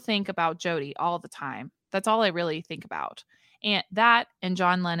Jodie all the time. That's all I really think about. And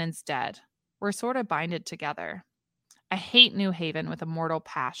John Lennon's dead. We're sort of binded together. I hate New Haven with a mortal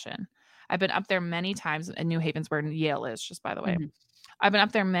passion. I've been up there many times, and New Haven's where Yale is, just by the way. Mm-hmm. I've been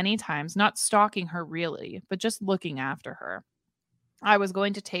up there many times, not stalking her really, but just looking after her. I was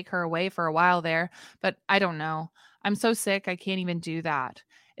going to take her away for a while there, but I don't know. I'm so sick, I can't even do that.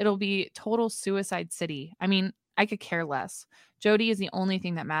 It'll be total Suicide City. I mean, I could care less. Jodie is the only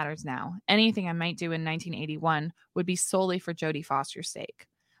thing that matters now. Anything I might do in 1981 would be solely for Jodie Foster's sake.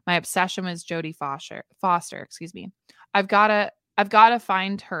 My obsession was Jodie Foster, excuse me. I've got to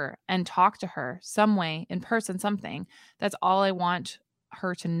find her and talk to her some way, in person, something. That's all I want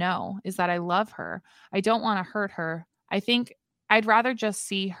her to know is that I love her. I don't want to hurt her. I think I'd rather just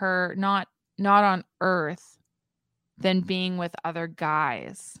see her not on Earth than being with other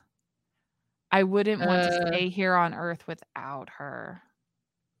guys. I wouldn't want to stay here on Earth without her.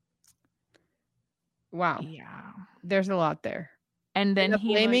 Wow. Yeah. There's a lot there. And then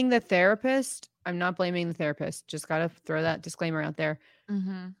blaming the therapist. I'm not blaming the therapist. Just got to throw that disclaimer out there.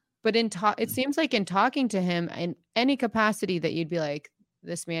 Mm-hmm. But it seems like in talking to him in any capacity that you'd be like,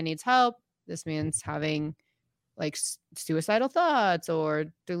 this man needs help. This man's having like suicidal thoughts or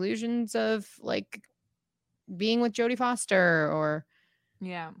delusions of like being with Jodie Foster or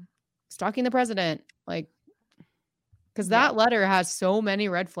stalking the president. Like, because that letter has so many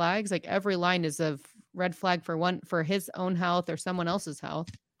red flags. Like every line is a red flag for his own health or someone else's health.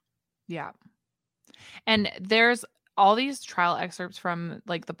 Yeah. And there's all these trial excerpts from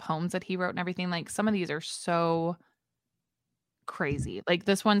like the poems that he wrote and everything. Like some of these are so crazy. Like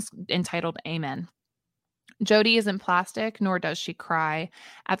this one's entitled Amen. Jodie isn't plastic, nor does she cry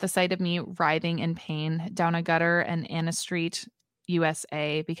at the sight of me writhing in pain down a gutter and Anna Street,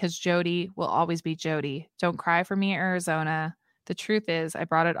 USA, because Jodie will always be Jodie. Don't cry for me, Arizona. The truth is, I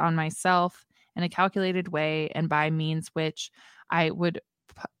brought it on myself in a calculated way and by means which I would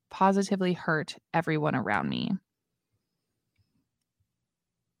positively hurt everyone around me.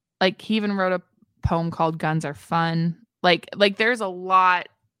 Like he even wrote a poem called Guns Are Fun. Like there's a lot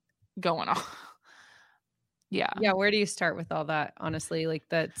going on. Yeah. Where do you start with all that? Honestly, like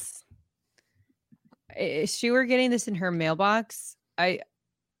that's, if she were getting this in her mailbox,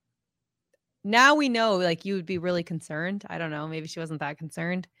 now we know, like you would be really concerned. I don't know. Maybe she wasn't that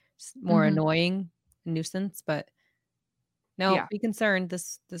concerned. Just more annoying, nuisance, but no, be concerned.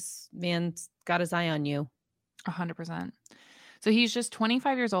 This man's got his eye on you. 100%. So he's just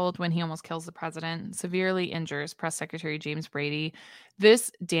 25 years old when he almost kills the president, severely injures Press Secretary James Brady.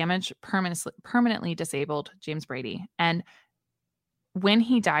 This damage permanently disabled James Brady. And when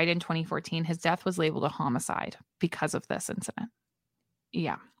he died in 2014, his death was labeled a homicide because of this incident.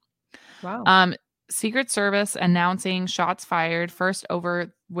 Yeah. Wow. Secret Service announcing shots fired first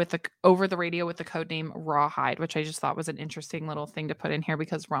over the radio with the codename Rawhide, which I just thought was an interesting little thing to put in here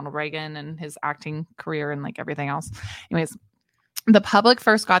because Ronald Reagan and his acting career and like everything else. Anyways, the public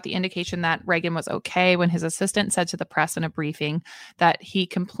first got the indication that Reagan was okay when his assistant said to the press in a briefing that he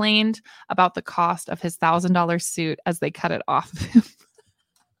complained about the cost of his $1,000 suit as they cut it off of him.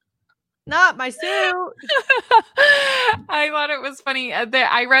 Not my suit. I thought it was funny.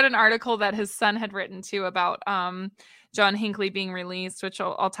 I read an article that his son had written too about John Hinckley being released, which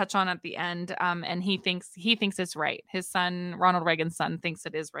I'll touch on at the end. And he thinks it's right. His son, Ronald Reagan's son, thinks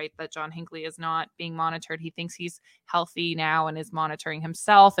it is right that John Hinckley is not being monitored. He thinks he's healthy now and is monitoring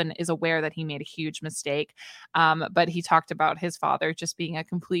himself and is aware that he made a huge mistake. But he talked about his father just being a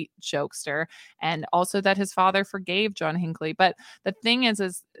complete jokester, and also that his father forgave John Hinckley. But the thing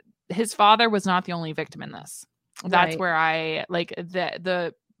is his father was not the only victim in this. That's where I like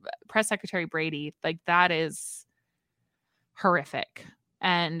the press secretary Brady, like that is horrific.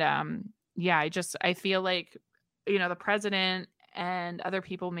 And I feel like, the president and other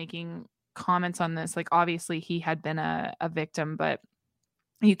people making comments on this, like obviously he had been a victim, but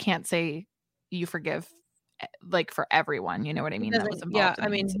you can't say you forgive like for everyone, you know what I mean? That was involved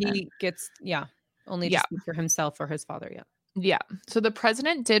in the incident. He gets only to speak for himself or his father. Yeah. So the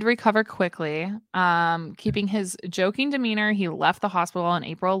president did recover quickly, keeping his joking demeanor. He left the hospital on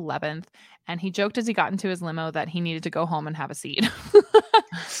April 11th, and he joked as he got into his limo that he needed to go home and have a seat.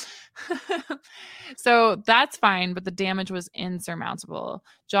 So that's fine, but the damage was insurmountable.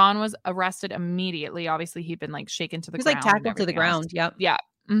 John was arrested immediately. Obviously, he'd been like shaken to the ground. He was like tackled to the ground. Yep. Yeah.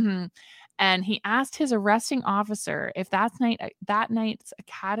 Mm-hmm. And he asked his arresting officer if that night's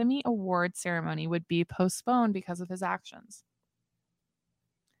Academy Award ceremony would be postponed because of his actions.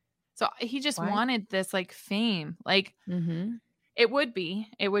 So he just wanted this like fame. Like it would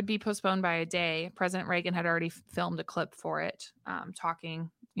be postponed by a day. President Reagan had already filmed a clip for it, talking,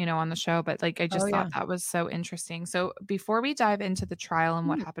 on the show. But like I just thought that was so interesting. So before we dive into the trial and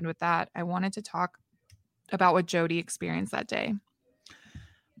what happened with that, I wanted to talk about what Jodie experienced that day.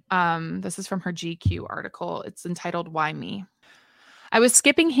 This is from her GQ article. It's entitled Why Me? I was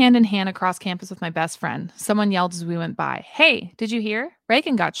skipping hand in hand across campus with my best friend. Someone yelled as we went by, "Hey, did you hear?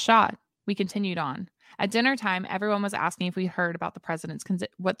 Reagan got shot." We continued on. At dinner time, everyone was asking if we heard about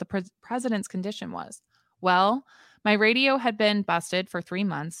what the president's condition was. Well, my radio had been busted for 3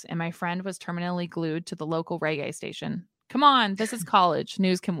 months, and my friend was terminally glued to the local reggae station. Come on, this is college.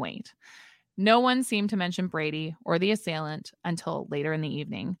 News can wait. No one seemed to mention Brady or the assailant until later in the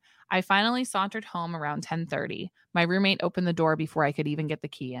evening. I finally sauntered home around 10:30. My roommate opened the door before I could even get the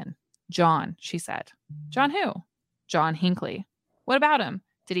key in. "John," she said. "John who?" "John Hinckley." "What about him?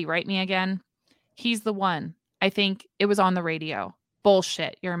 Did he write me again?" "He's the one. I think it was on the radio."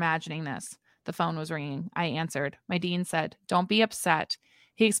 "Bullshit. You're imagining this." The phone was ringing. I answered. My dean said, "Don't be upset."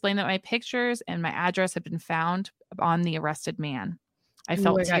 He explained that my pictures and my address had been found on the arrested man. I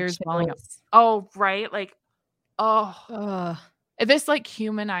felt tears welling up. Oh, right. Like, this like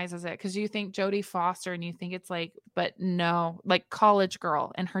humanizes it because you think Jodie Foster and you think it's like, but no, like college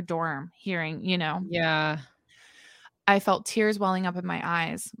girl in her dorm hearing, Yeah. I felt tears welling up in my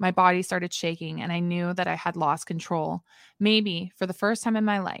eyes. My body started shaking, and I knew that I had lost control. Maybe for the first time in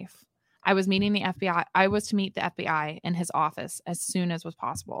my life, I was meeting the FBI. I was to meet the FBI in his office as soon as was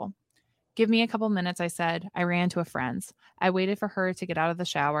possible. Give me a couple minutes, I said. I ran to a friend's. I waited for her to get out of the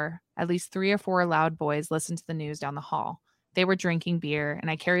shower. At least 3 or 4 loud boys listened to the news down the hall. They were drinking beer, and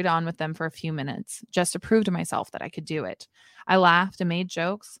I carried on with them for a few minutes, just to prove to myself that I could do it. I laughed and made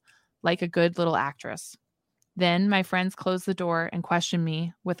jokes like a good little actress. Then my friends closed the door and questioned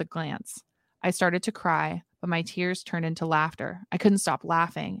me with a glance. I started to cry, but my tears turned into laughter. I couldn't stop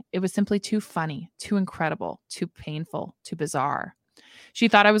laughing. It was simply too funny, too incredible, too painful, too bizarre. She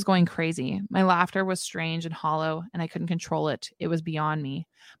thought I was going crazy. My laughter was strange and hollow, and I couldn't control it. It was beyond me.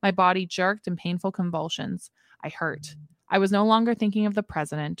 My body jerked in painful convulsions. I hurt. I was no longer thinking of the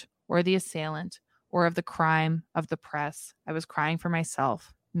president or the assailant or of the crime of the press. I was crying for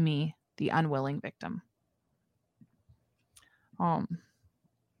myself, me, the unwilling victim.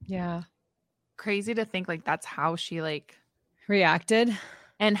 Yeah. Crazy to think like that's how she like reacted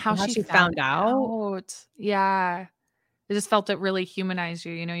and how she found out. Yeah. I just felt it really humanized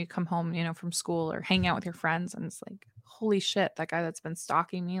you. You know, you come home, you know, from school or hang out with your friends and it's like, holy shit, that guy that's been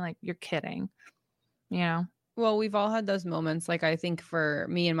stalking me, like you're kidding, you know? Well, we've all had those moments. Like, I think for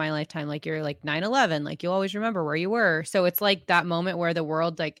me in my lifetime, like you're like 9/11, like you'll always remember where you were. So it's like that moment where the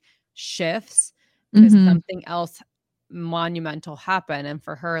world like shifts because something else monumental happened. And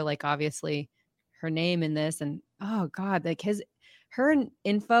for her, like obviously her name in this and oh God, like her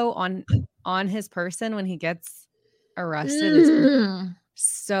info on his person when he gets arrested is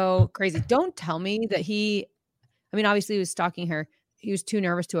so crazy. Don't tell me that obviously he was stalking her. He was too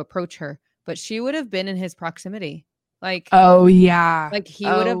nervous to approach her, but she would have been in his proximity. Like, oh yeah. Like he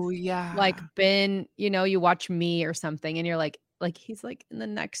would have like been, you know, you watch Me or something and you're like he's like in the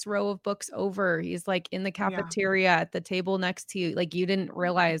next row of books over. He's like in the cafeteria at the table next to you. Like you didn't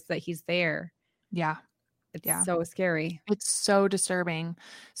realize that he's there. Yeah. It's so scary. It's so disturbing.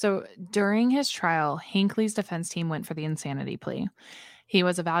 So during his trial, Hinckley's defense team went for the insanity plea. He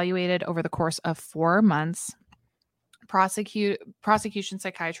was evaluated over the course of 4 months. Prosecution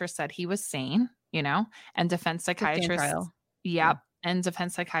psychiatrist said he was sane, you know, and defense psychiatrist. And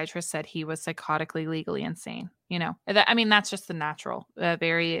defense psychiatrist said he was psychotically legally insane, you know. That's just the natural,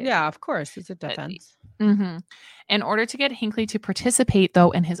 Yeah, of course. It's a defense. In order to get Hinckley to participate, though,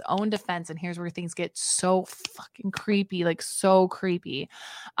 in his own defense, and here's where things get so fucking creepy, like so creepy.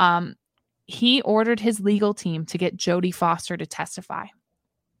 He ordered his legal team to get Jodie Foster to testify.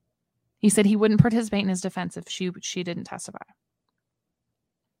 He said he wouldn't participate in his defense if she didn't testify.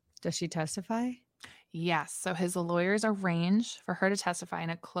 Does she testify? Yes. So his lawyers arranged for her to testify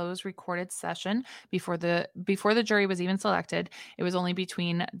in a closed recorded session before the jury was even selected. It was only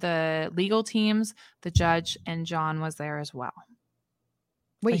between the legal teams, the judge, and John was there as well.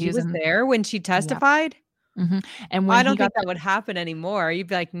 Wait, he was there when she testified? Yeah. And when I don't think that would happen anymore. You'd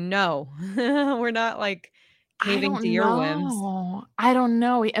be like, no, we're not like caving to your whims. I don't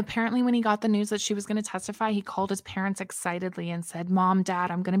know. Apparently, when he got the news that she was going to testify, he called his parents excitedly and said, Mom,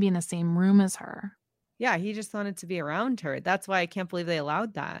 Dad, I'm going to be in the same room as her. Yeah, he just wanted to be around her. That's why I can't believe they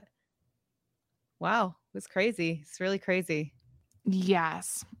allowed that. Wow, it was crazy. It's really crazy.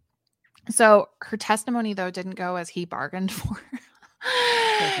 Yes. So her testimony, though, didn't go as he bargained for.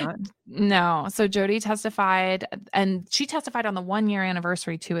 No. So Jodie testified, and she testified on the 1-year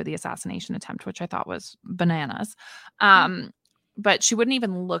anniversary too of the assassination attempt, which I thought was bananas. But she wouldn't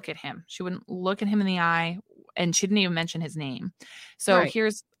even look at him. She wouldn't look at him in the eye, and she didn't even mention his name. So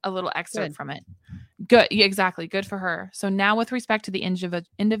here's a little excerpt from it. Good. Yeah, exactly. Good for her. So now with respect to the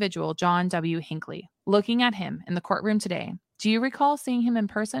individual, John W. Hinckley, looking at him in the courtroom today, do you recall seeing him in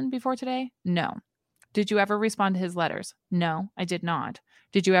person before today? No. Did you ever respond to his letters? No, I did not.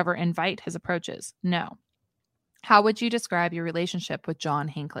 Did you ever invite his approaches? No. How would you describe your relationship with John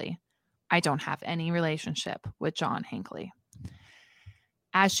Hinckley? I don't have any relationship with John Hinckley.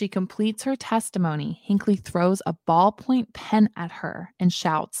 As she completes her testimony, Hinckley throws a ballpoint pen at her and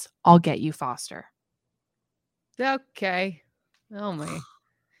shouts, I'll get you, Foster. Okay. Oh my.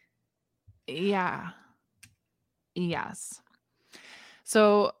 Yeah. Yes.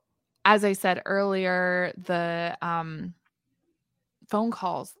 So as I said earlier, the phone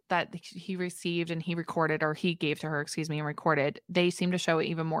calls that he received and he recorded, or he gave to her, and recorded, they seem to show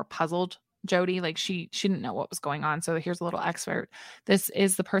even more puzzled Jodie. Like she didn't know what was going on. So here's a little excerpt. This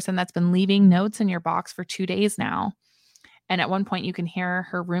is the person that's been leaving notes in your box for 2 days now. And at one point you can hear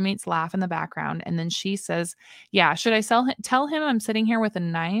her roommates laugh in the background. And then she says, yeah, should I tell him I'm sitting here with a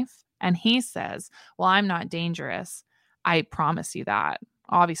knife? And he says, well, I'm not dangerous. I promise you that.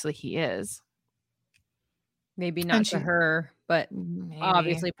 Obviously he is. Maybe not to her, but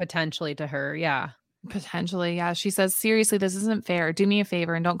obviously potentially to her. Yeah. Potentially, yeah. She says, seriously, this isn't fair. Do me a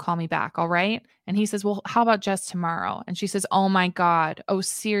favor and don't call me back, all right? And he says, well, how about just tomorrow? And she says, oh my God. Oh,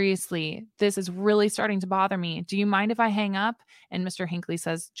 seriously, this is really starting to bother me. Do you mind if I hang up? And Mr. Hinckley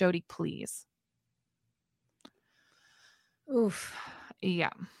says, Jodie, please. Oof.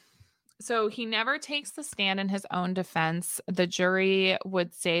 Yeah. So he never takes the stand in his own defense. The jury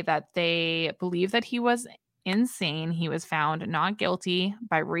would say that they believe that he was insane. He was found not guilty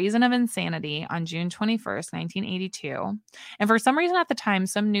by reason of insanity on June 21st, 1982. And for some reason at the time,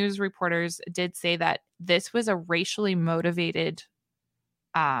 some news reporters did say that this was a racially motivated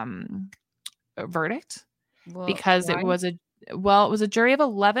verdict because why? it was a jury of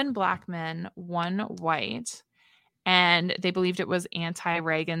 11 black men, 1 white. And they believed it was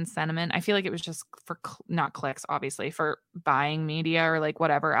anti-Reagan sentiment. I feel like it was just for not clicks, obviously, for buying media or like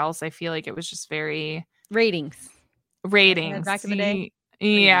whatever else. I feel like it was just very ratings. Back in the day.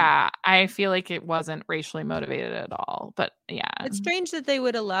 Yeah, I feel like it wasn't racially motivated at all. But yeah, it's strange that they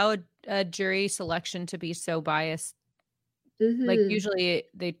would allow a jury selection to be so biased. Like usually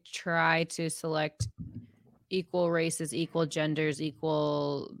they try to select equal races, equal genders,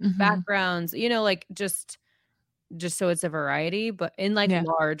 equal backgrounds. You know, like just so it's a variety, but in like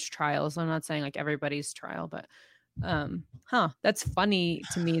large trials. I'm not saying like everybody's trial, but that's funny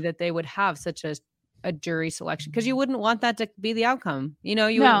to me that they would have such a jury selection, because you wouldn't want that to be the outcome. You know,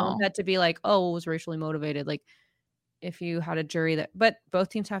 you wouldn't want that to be like, oh, it was racially motivated. Like if you had a jury but both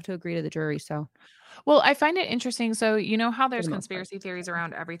teams have to agree to the jury. So well, I find it interesting. So you know how there's conspiracy theories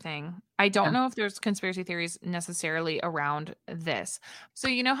around everything. I don't know if there's conspiracy theories necessarily around this. So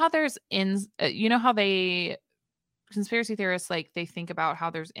you know how there's how they conspiracy theorists, like they think about how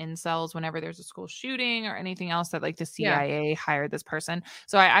there's incels whenever there's a school shooting or anything else, that like the CIA hired this person.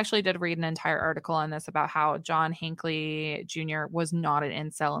 So I actually did read an entire article on this about how John Hinckley Jr. was not an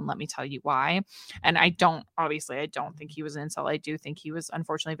incel, and let me tell you why. And I don't think he was an incel. I do think he was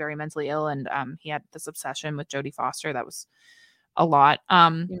unfortunately very mentally ill, and he had this obsession with Jodie Foster that was a lot.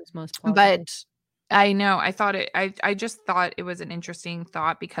 But I know. I just thought it was an interesting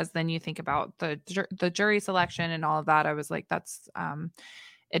thought, because then you think about the jury selection and all of that. I was like, that's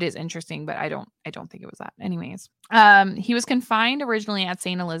it is interesting, but I don't think it was that. Anyways, he was confined originally at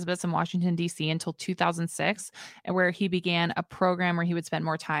St. Elizabeth's in Washington, D.C. until 2006, where he began a program where he would spend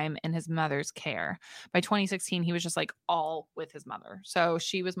more time in his mother's care. By 2016, he was just like all with his mother. So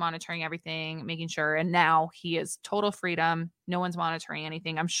she was monitoring everything, making sure. And now he is total freedom. No one's monitoring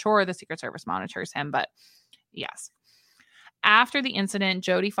anything. I'm sure the Secret Service monitors him, but yes. After the incident,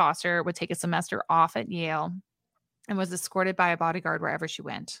 Jodie Foster would take a semester off at Yale and was escorted by a bodyguard wherever she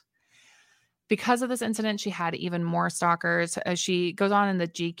went. Because of this incident, she had even more stalkers. She goes on in the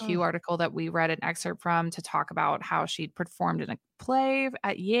GQ article that we read an excerpt from to talk about how she'd performed in a play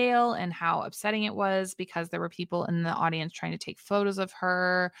at Yale and how upsetting it was because there were people in the audience trying to take photos of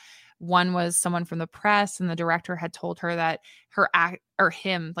her. One was someone from the press, and the director had told her that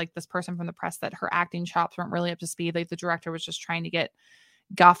this person from the press, that her acting chops weren't really up to speed. Like the director was just trying to get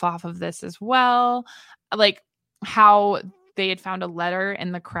guff off of this as well. Like how they had found a letter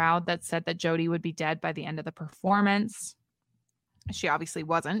in the crowd that said that Jodie would be dead by the end of the performance. She obviously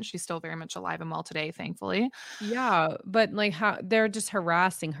wasn't. She's still very much alive and well today, thankfully. Yeah, but like how they're just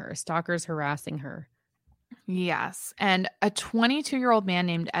harassing her, stalkers harassing her. Yes. And a 22-year-old man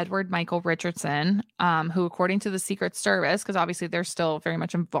named Edward Michael Richardson, who, according to the Secret Service, because obviously they're still very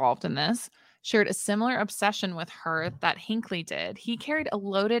much involved in this, shared a similar obsession with her that Hinckley did. He carried a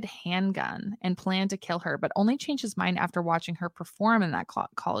loaded handgun and planned to kill her, but only changed his mind after watching her perform in that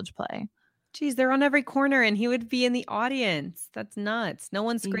college play. Geez, they're on every corner and he would be in the audience. That's nuts. No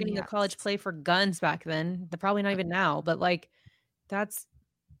one's screening a college play for guns back then. They're probably not even now, but like that's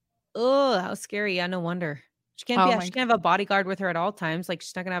how scary. Yeah, no wonder. She can't have a bodyguard with her at all times. Like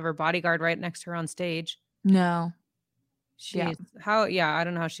she's not gonna have her bodyguard right next to her on stage. No. I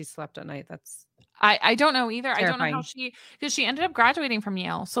don't know how she slept at night. That's I don't know either. terrifying. I don't know how because she ended up graduating from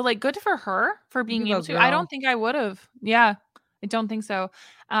Yale. So like good for her for being able to. I don't think I would have. Yeah. I don't think so.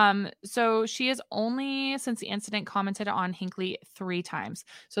 So she has only, since the incident, commented on Hinckley 3 times.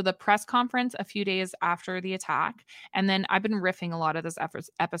 So the press conference a few days after the attack, and then I've been riffing a lot of this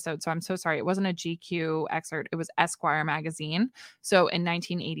episode, so I'm so sorry. It wasn't a GQ excerpt. It was Esquire magazine. So in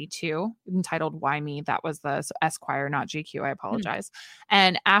 1982, entitled Why Me? That was the Esquire, not GQ. I apologize.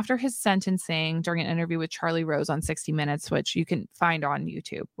 And after his sentencing, during an interview with Charlie Rose on 60 Minutes, which you can find on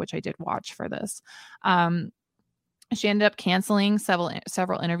YouTube, which I did watch for this, She ended up canceling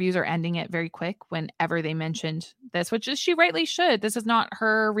several interviews or ending it very quick whenever they mentioned this, which is she rightly should. This is not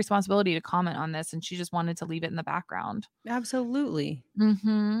her responsibility to comment on this, and she just wanted to leave it in the background. Absolutely.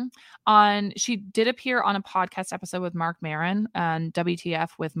 She did appear on a podcast episode with Mark Maron, and WTF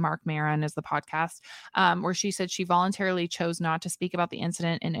with Mark Maron is the podcast, where she said she voluntarily chose not to speak about the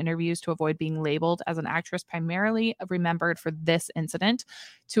incident in interviews to avoid being labeled as an actress primarily remembered for this incident,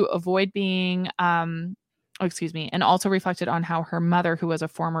 to avoid being and also reflected on how her mother, who was a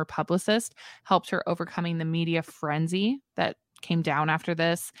former publicist, helped her overcoming the media frenzy that came down after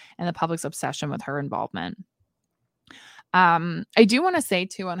this and the public's obsession with her involvement. I do want to say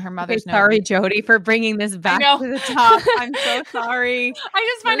too on her mother's note. Sorry, Jodie, for bringing this back to the top. I'm so sorry.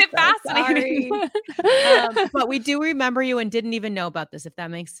 I just find it fascinating. But we do remember you and didn't even know about this, if that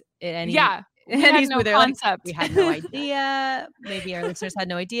makes it any. Yeah. We had no concept. We had no idea. Maybe our listeners had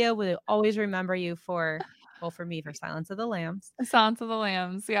no idea. We'll always remember you for me, for Silence of the Lambs. Silence of the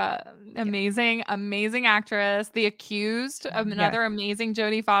Lambs. Yeah. Amazing actress. The Accused, another amazing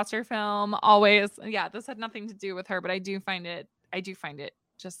Jodie Foster film. Always. Yeah. This had nothing to do with her, but I do find it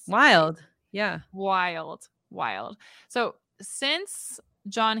just wild. Yeah. Wild. So since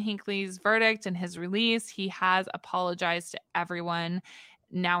John Hinckley's verdict and his release, he has apologized to everyone.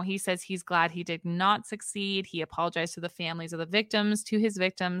 Now he says he's glad he did not succeed. He apologized to the families of the victims, to his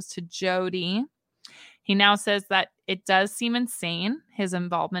victims, to Jodie. He now says that it does seem insane, his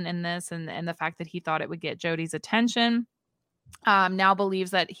involvement in this and the fact that he thought it would get Jodie's attention. Now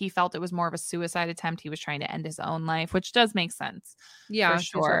believes that he felt it was more of a suicide attempt. He was trying to end his own life, which does make sense. Yeah, for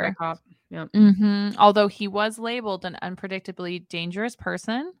sure. Yeah. Although he was labeled an unpredictably dangerous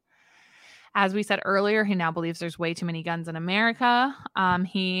person. As we said earlier, he now believes there's way too many guns in America.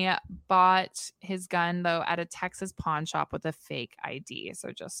 He bought his gun, though, at a Texas pawn shop with a fake ID.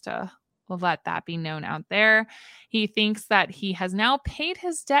 So just to let that be known out there. He thinks that he has now paid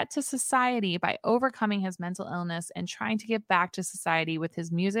his debt to society by overcoming his mental illness and trying to give back to society with his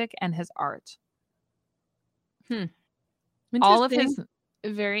music and his art. All of his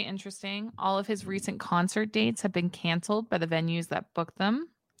very interesting. All of his recent concert dates have been canceled by the venues that booked them.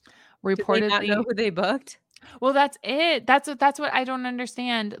 Reportedly, did they not know who they booked? Well, that's it. That's what I don't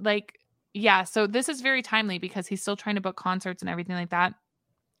understand. Like, yeah. So this is very timely because he's still trying to book concerts and everything like that.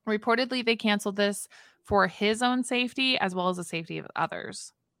 Reportedly, they canceled this for his own safety as well as the safety of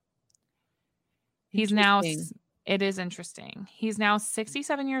others. It is interesting. He's now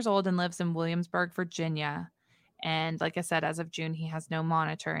 67 years old and lives in Williamsburg, Virginia. And like I said, as of June, he has no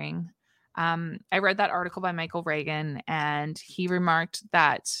monitoring. I read that article by Michael Reagan, and he remarked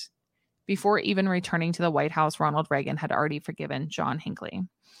that before even returning to the White House, Ronald Reagan had already forgiven John Hinckley.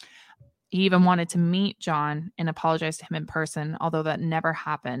 He even wanted to meet John and apologize to him in person, although that never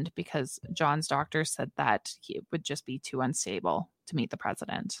happened because John's doctor said that he would just be too unstable to meet the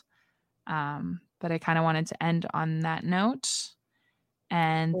president. But I kind of wanted to end on that note.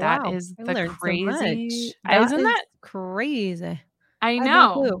 And that is the crazy. Isn't that crazy? I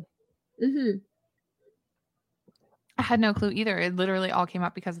know. I had no clue either. It literally all came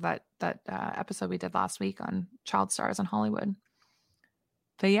up because of that episode we did last week on child stars in Hollywood.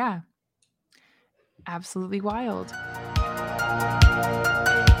 But yeah. Absolutely wild.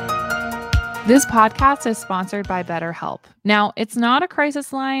 This podcast is sponsored by BetterHelp. Now, it's not a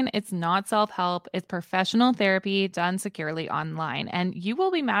crisis line. It's not self-help. It's professional therapy done securely online. And you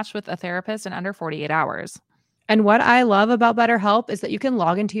will be matched with a therapist in under 48 hours. And what I love about BetterHelp is that you can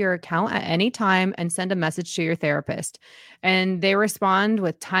log into your account at any time and send a message to your therapist. And they respond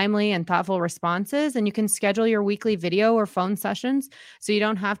with timely and thoughtful responses. And you can schedule your weekly video or phone sessions so you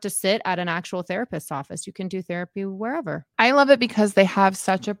don't have to sit at an actual therapist's office. You can do therapy wherever. I love it because they have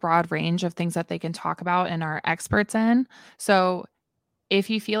such a broad range of things that they can talk about and are experts in. So if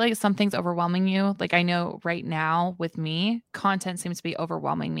you feel like something's overwhelming you, like I know right now with me, content seems to be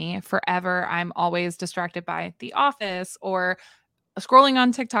overwhelming me. Forever, I'm always distracted by The Office or scrolling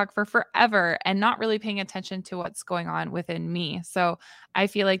on TikTok for forever and not really paying attention to what's going on within me. So I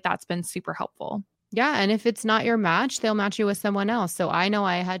feel like that's been super helpful. Yeah. And if it's not your match, they'll match you with someone else. So I know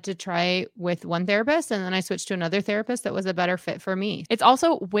I had to try with one therapist and then I switched to another therapist that was a better fit for me. It's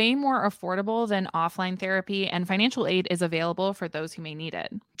also way more affordable than offline therapy, and financial aid is available for those who may need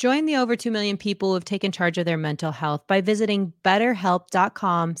it. Join the over 2 million people who have taken charge of their mental health by visiting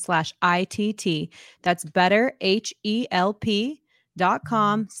betterhelp.com/ITT. That's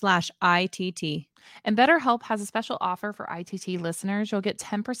betterhelp.com/ITT. And BetterHelp has a special offer for ITT listeners. You'll get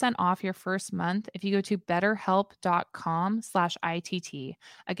 10% off your first month if you go to betterhelp.com/ITT.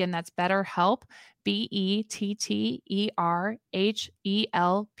 Again, that's BetterHelp,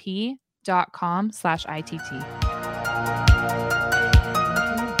 BetterHelp.com/ITT.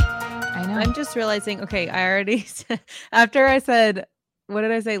 I'm just realizing, okay, I already after I said, what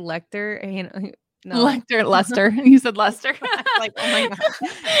did I say? Lecter? No. Lester. You said Lester. Like, oh my God.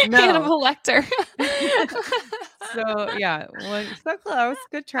 No. Hannibal Lecter. So yeah, so close.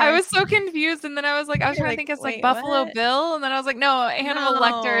 Good try. I was so confused, and then I was like, I was trying to think it's like Buffalo Bill, and then I was like, no, Hannibal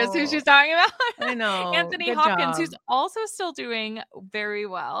Lecter is who she's talking about. I know. Anthony Good Hopkins, job. who's also still doing very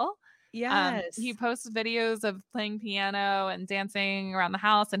well. Yes. He posts videos of playing piano and dancing around the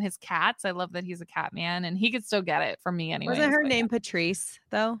house and his cats. I love that he's a cat man, and he could still get it from me anyway. Wasn't her name Patrice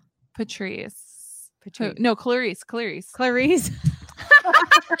though? Patrice. No, Clarice. Clarice. You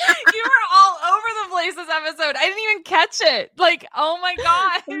were all over the place this episode. I didn't even catch it. Like, oh my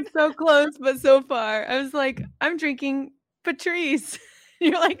God. I'm so close, but so far. I was like, I'm drinking Patrice.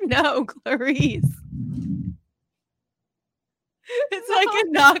 You're like, no, Clarice. It's like a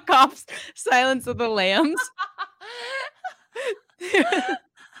knockoff Silence of the Lambs.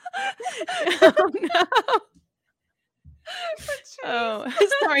 Oh no. Oh,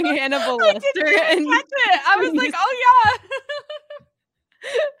 starring Hannibal Lecter. And catch it. I was like, oh yeah.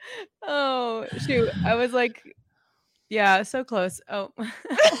 Oh shoot. I was like, yeah, so close. Oh,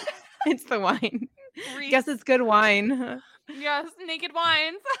 it's the wine. Guess it's good wine. Yes, Naked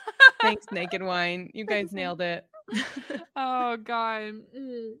Wines. Thanks, Naked Wine. You guys nailed it. Oh God.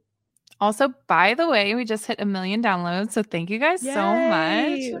 Also, by the way, we just hit 1 million downloads. So thank you guys so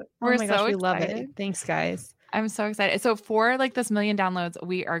much. We're so excited. We love it. Thanks, guys. I'm so excited. So for like this 1 million downloads,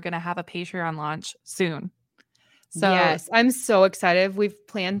 we are going to have a Patreon launch soon. So yes, I'm so excited. We've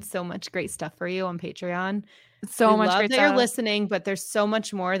planned so much great stuff for you on Patreon. So much great that stuff. You're listening, but there's so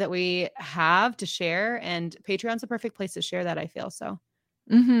much more that we have to share, and Patreon's a perfect place to share that, I feel. So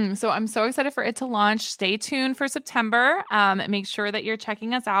So I'm so excited for it to launch. Stay tuned for September. Make sure that you're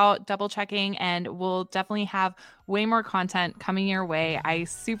checking us out, double checking, and we'll definitely have way more content coming your way. I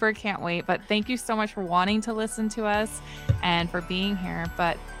super can't wait. But thank you so much for wanting to listen to us and for being here.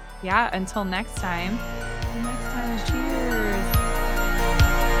 But yeah, until next time. Cheers.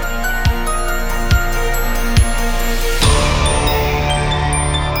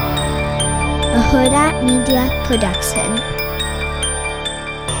 A Huda Media Production.